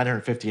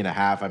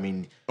 950.5. I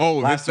mean,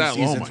 last two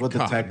seasons with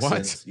the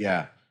Texans.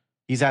 Yeah,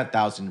 he's had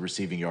 1,000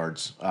 receiving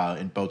yards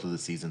in both of the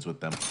seasons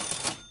with them.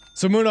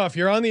 So Moonoff,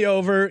 you're on the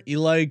over. You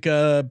like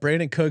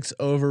Brandon Cooks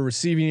over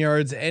receiving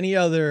yards. Any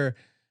other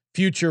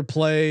future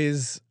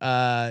plays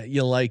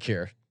you like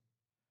here?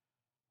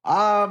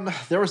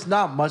 There was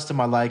not much to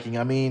my liking.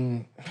 I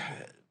mean,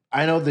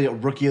 I know the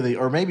rookie of the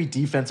or maybe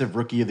defensive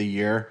rookie of the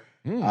year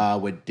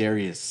with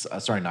Darius.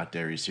 Sorry, not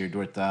Darius here.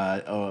 With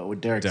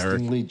Derek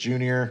Stingley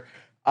Jr.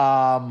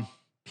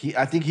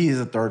 I think he is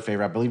a third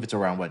favorite. I believe it's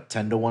around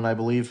 10-1. I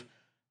believe.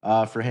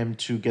 For him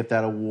to get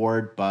that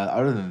award. But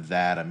other than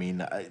that, I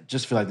mean, I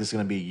just feel like this is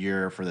going to be a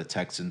year for the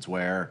Texans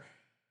where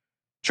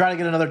try to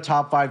get another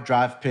top 5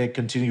 draft pick,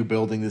 continue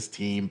building this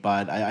team.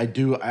 But I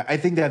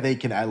think that they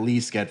can at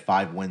least get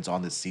 5 wins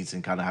on this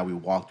season, kind of how we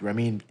walked through. I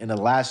mean, in the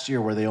last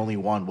year where they only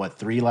won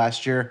 3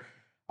 last year,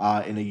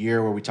 in a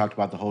year where we talked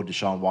about the whole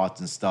Deshaun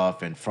Watson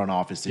stuff and front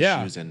office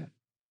issues and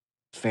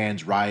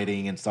fans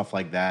rioting and stuff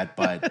like that.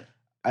 But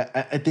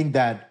I think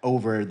that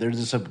there's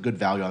just a good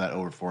value on that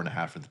over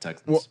 4.5 for the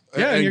Texans. Well,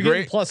 and you're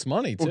getting plus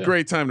money too. Well,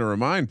 great time to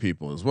remind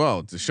people as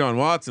well. Deshaun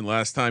Watson,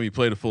 last time he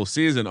played a full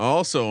season,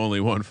 also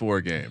only won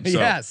 4 games. So,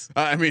 yes,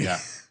 I mean,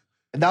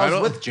 and that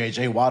was with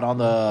JJ Watt on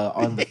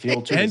the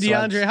field too, and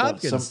DeAndre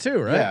Hopkins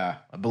too, right? Yeah,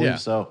 I believe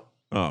so.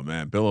 Oh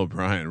man, Bill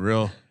O'Brien,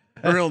 real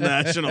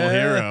national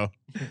hero.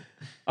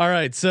 All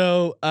right,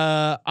 so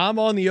I'm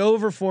on the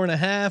over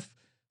 4.5.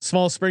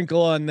 Small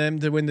sprinkle on them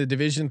to win the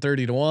division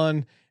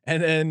 30-1.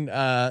 And then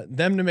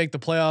them to make the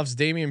playoffs,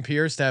 Dameon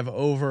Pierce to have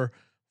over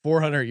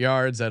 400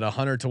 yards at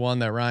 100-1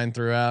 that Ryan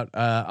threw out.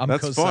 I'm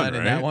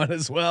co-signing that one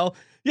as well.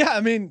 Yeah,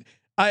 I mean,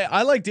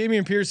 I like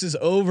Dameon Pierce's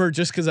over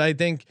just because I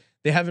think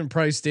they haven't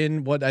priced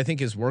in what I think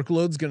his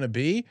workload's going to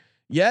be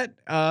yet.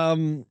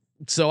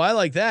 So I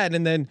like that.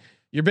 And then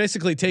you're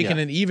basically taking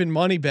an even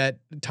money bet,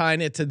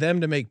 tying it to them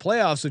to make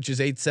playoffs, which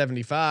is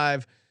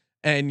 875,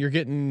 and you're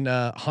getting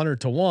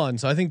 100-1.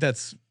 So I think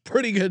that's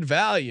pretty good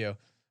value.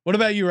 What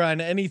about you,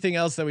 Ryan? Anything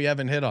else that we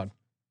haven't hit on?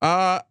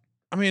 I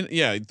mean,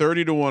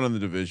 30-1 on the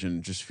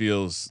division just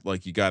feels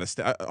like you got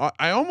to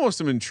I almost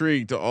am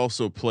intrigued to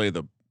also play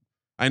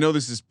I know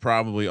this is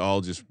probably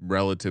all just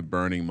relative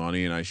burning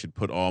money and I should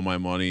put all my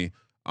money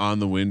on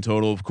the win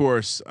total. Of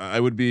course, I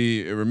would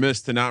be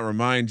remiss to not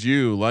remind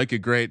you, like a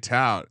great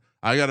tout,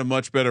 I got a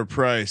much better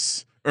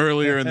price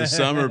earlier in the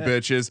summer,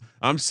 bitches.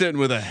 I'm sitting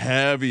with a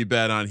heavy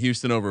bet on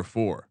Houston over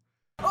 4.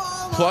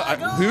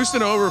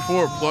 Houston over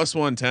 4 plus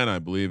 110, I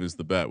believe, is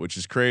the bet, which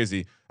is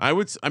crazy. I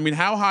mean,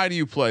 how high do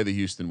you play the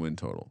Houston win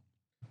total?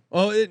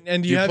 Oh,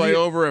 and do you play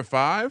over at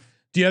 5?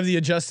 Do you have the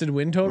adjusted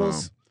win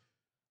totals?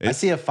 I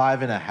see a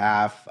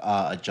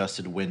 5.5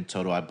 adjusted win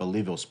total. I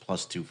believe it was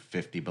plus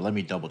 250, but let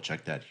me double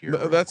check that here.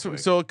 That's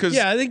so because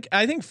I think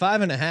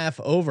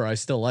 5.5 over. I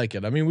still like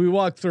it. I mean, we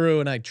walked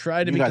through and I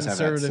tried to be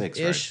conservative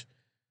ish.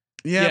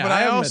 Right? Yeah, but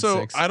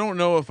I don't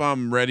know if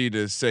I'm ready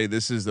to say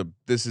this is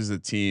a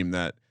team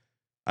that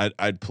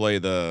I'd play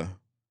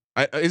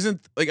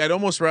I'd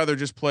almost rather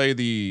just play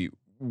the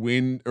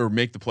win or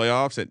make the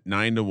playoffs at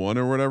 9-1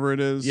 or whatever it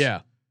is.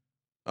 Yeah.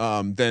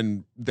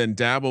 Then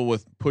dabble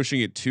with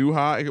pushing it too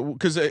high,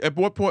 because at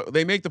what point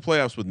they make the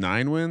playoffs with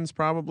 9 wins,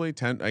 probably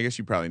 10. I guess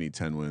you probably need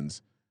 10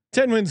 wins.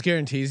 10 wins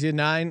guarantees you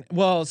 9.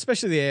 Well,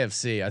 especially the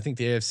AFC. I think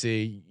the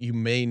AFC you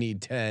may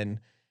need 10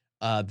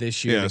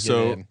 this year. Yeah.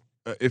 So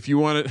if you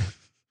want it.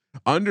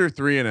 Under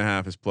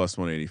 3.5 is plus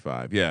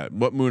 185. Yeah,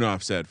 what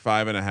Munaf said,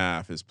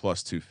 5.5 is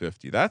plus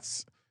 250.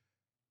 That's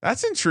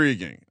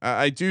intriguing.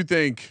 I do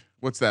think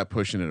what's that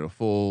pushing it a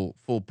full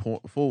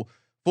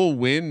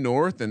win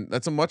north, and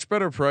that's a much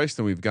better price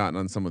than we've gotten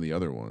on some of the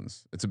other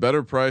ones. It's a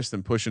better price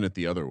than pushing it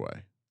the other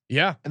way.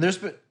 Yeah, And there's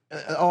been.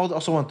 I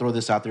also want to throw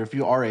this out there. If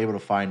you are able to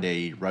find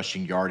a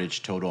rushing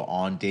yardage total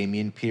on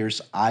Dameon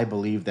Pierce, I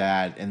believe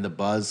that, and the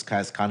buzz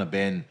has kind of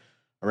been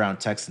around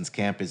Texans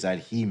camp, is that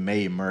he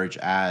may emerge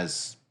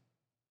as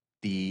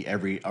the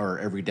every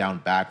down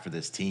back for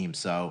this team.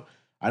 So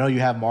I know you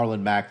have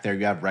Marlon Mack there,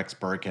 you have Rex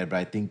Burkhead, but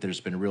I think there's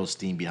been real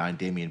steam behind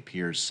Dameon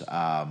Pierce,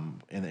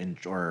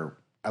 or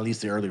at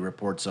least the early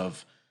reports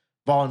of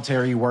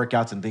voluntary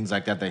workouts and things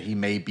like that, that he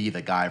may be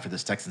the guy for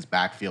this Texans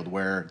backfield,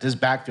 where this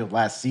backfield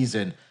last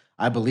season,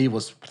 I believe,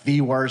 was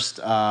the worst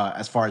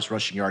as far as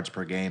rushing yards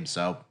per game.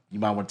 So you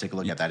might want to take a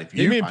look at that. If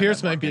you Dameon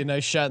Pierce might be a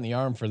nice shot in the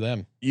arm for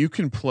them. You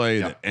can play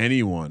that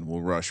anyone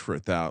will rush for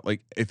 1,000.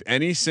 Like if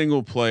any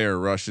single player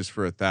rushes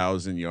for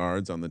 1,000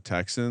 yards on the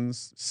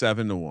Texans,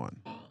 7-1.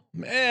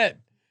 Man,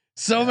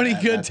 so many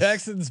good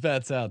Texans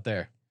bets out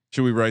there.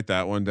 Should we write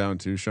that one down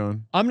too,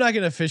 Sean? I'm not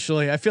going to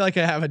officially. I feel like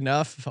I have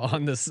enough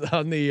on this.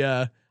 On the.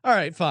 All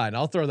right, fine.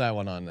 I'll throw that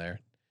one on there.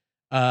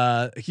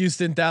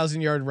 Houston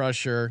 1,000-yard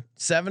rusher,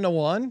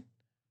 7-1.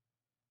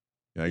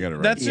 Yeah, I got it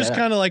right. That's just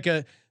kind of like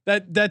a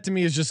that to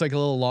me is just like a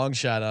little long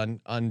shot on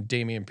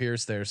Dameon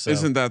Pierce there. So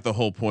isn't that the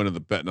whole point of the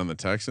betting on the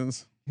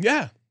Texans?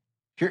 Yeah.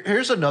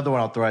 Here's another one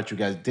I'll throw at you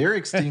guys.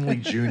 Derek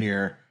Stingley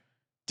Jr.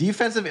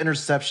 Defensive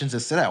interceptions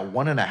is set at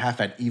 1.5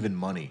 at even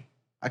money.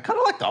 I kind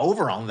of like the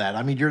over on that.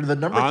 I mean, you're the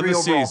number 3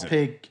 overall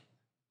pick.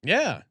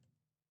 Yeah.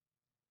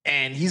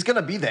 And he's going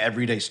to be the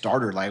everyday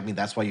starter. Like, I mean,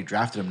 that's why you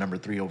drafted him number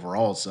 3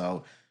 overall.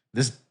 So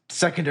this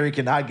secondary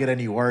cannot get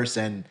any worse.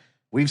 And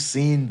we've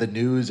seen the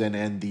news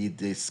and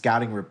the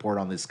scouting report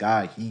on this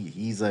guy.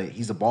 He's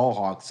a ball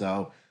hawk.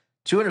 So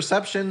 2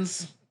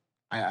 interceptions.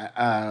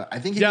 I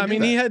think. I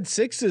mean, he had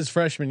 6 his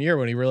freshman year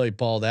when he really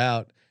balled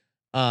out.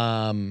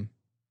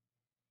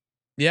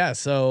 Yeah.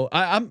 So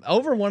I'm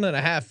over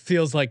 1.5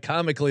 feels like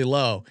comically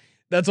low.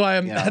 That's why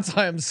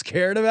I'm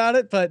scared about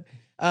it. But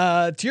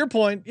to your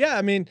point, yeah,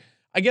 I mean,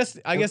 I guess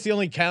the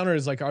only counter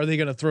is like, are they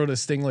going to throw to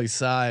Stingley's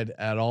side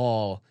at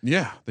all?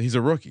 Yeah, he's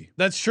a rookie.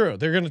 That's true.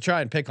 They're going to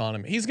try and pick on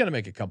him. He's going to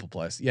make a couple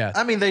plays. Yeah.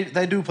 I mean,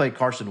 they do play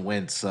Carson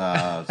Wentz,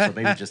 so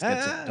maybe just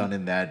gets it done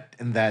in that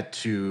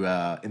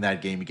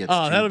game. He gets.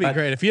 Oh, that'll be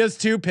great if he has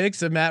 2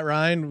 picks of Matt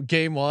Ryan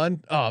game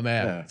 1. Oh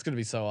man, it's going to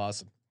be so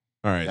awesome.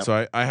 All right,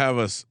 so I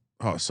have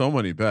so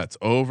many bets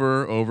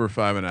over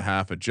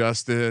 5.5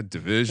 adjusted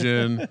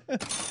division.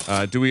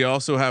 Do we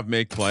also have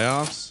make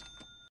playoffs?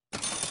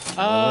 Let's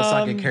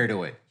not get carried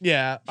away.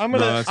 Yeah, I'm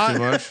gonna. No, that's too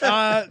much.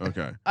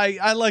 Okay.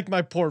 I like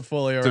my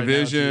portfolio.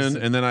 Division,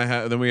 right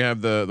now, and then we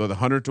have the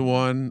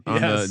 100-1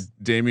 on the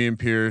Dameon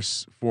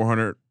Pierce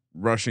 400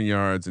 rushing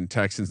yards and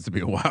Texans to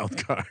be a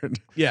wild card.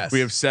 Yes. We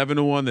have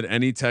 7-1 that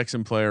any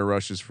Texan player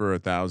rushes for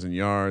 1,000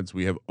 yards.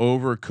 We have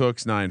over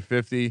Cooks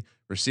 950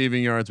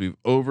 receiving yards. We've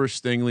over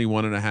Stingley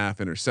 1.5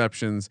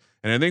 interceptions,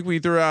 and I think we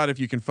threw out if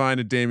you can find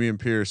a Dameon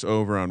Pierce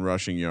over on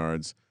rushing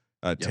yards,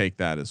 take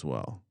that as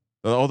well.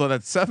 Although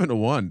that's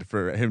 7-1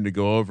 for him to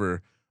go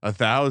over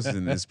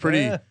 1,000 is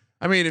pretty.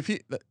 I mean, if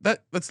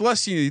that's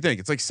less than you think.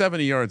 It's like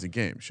 70 yards a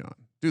game. Sean,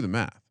 do the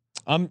math.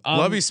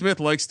 Lovie Smith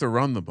likes to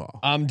run the ball.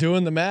 I'm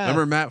doing the math.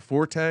 Remember Matt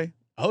Forte?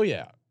 Oh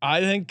yeah,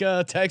 I think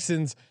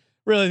Texans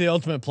really the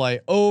ultimate play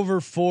over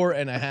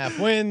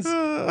 4.5 wins.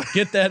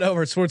 Get that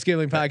over at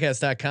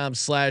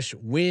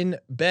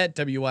sportsgamblingpodcast.com/winbet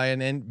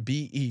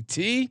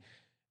WINNBET.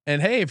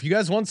 And hey, if you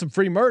guys want some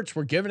free merch,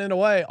 we're giving it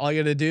away. All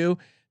you got to do.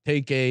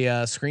 Take a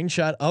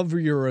screenshot of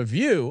your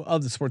review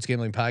of the Sports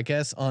Gambling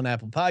Podcast on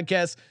Apple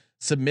Podcasts.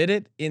 Submit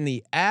it in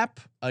the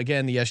app.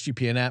 Again, the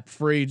SGPN app,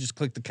 free. Just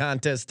click the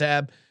contest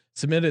tab.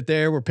 Submit it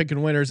there. We're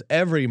picking winners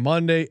every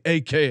Monday,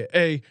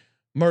 aka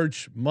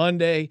Merch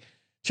Monday.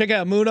 Check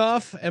out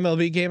Moonoff,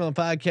 MLB Gambling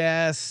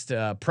Podcast,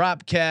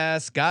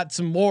 Propcast. Got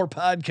some more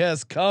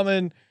podcasts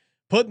coming.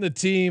 Putting the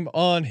team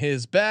on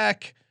his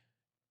back.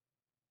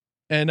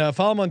 And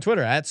follow him on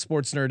Twitter at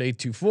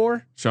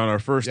SportsNerd824. Sean, our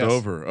first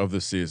over of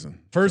the season.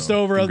 First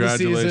over of the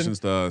season. Congratulations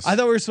to us. I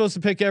thought we were supposed to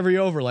pick every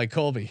over like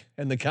Colby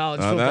and the college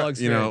football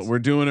experience. We're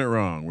doing it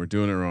wrong.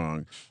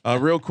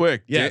 Real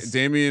quick, yes.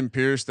 Dameon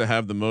Pierce to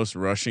have the most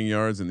rushing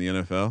yards in the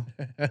NFL.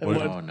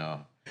 Oh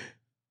no,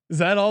 is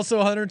that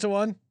also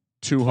 100-1?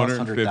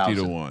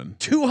 250-1.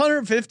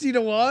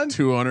 250-1.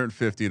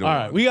 250-1. All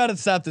right, we got to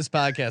stop this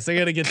podcast. I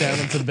got to get down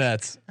into the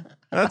bets.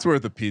 That's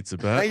worth a pizza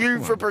bet. Thank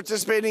you for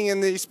participating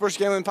in the Sports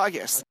Gambling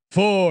Podcast.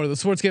 For the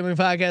Sports Gambling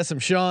Podcast, I'm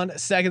Sean,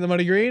 stacking the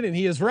money green, and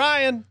he is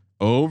Ryan.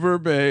 Over,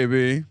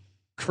 baby.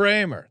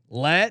 Kramer,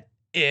 let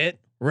it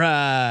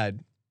ride.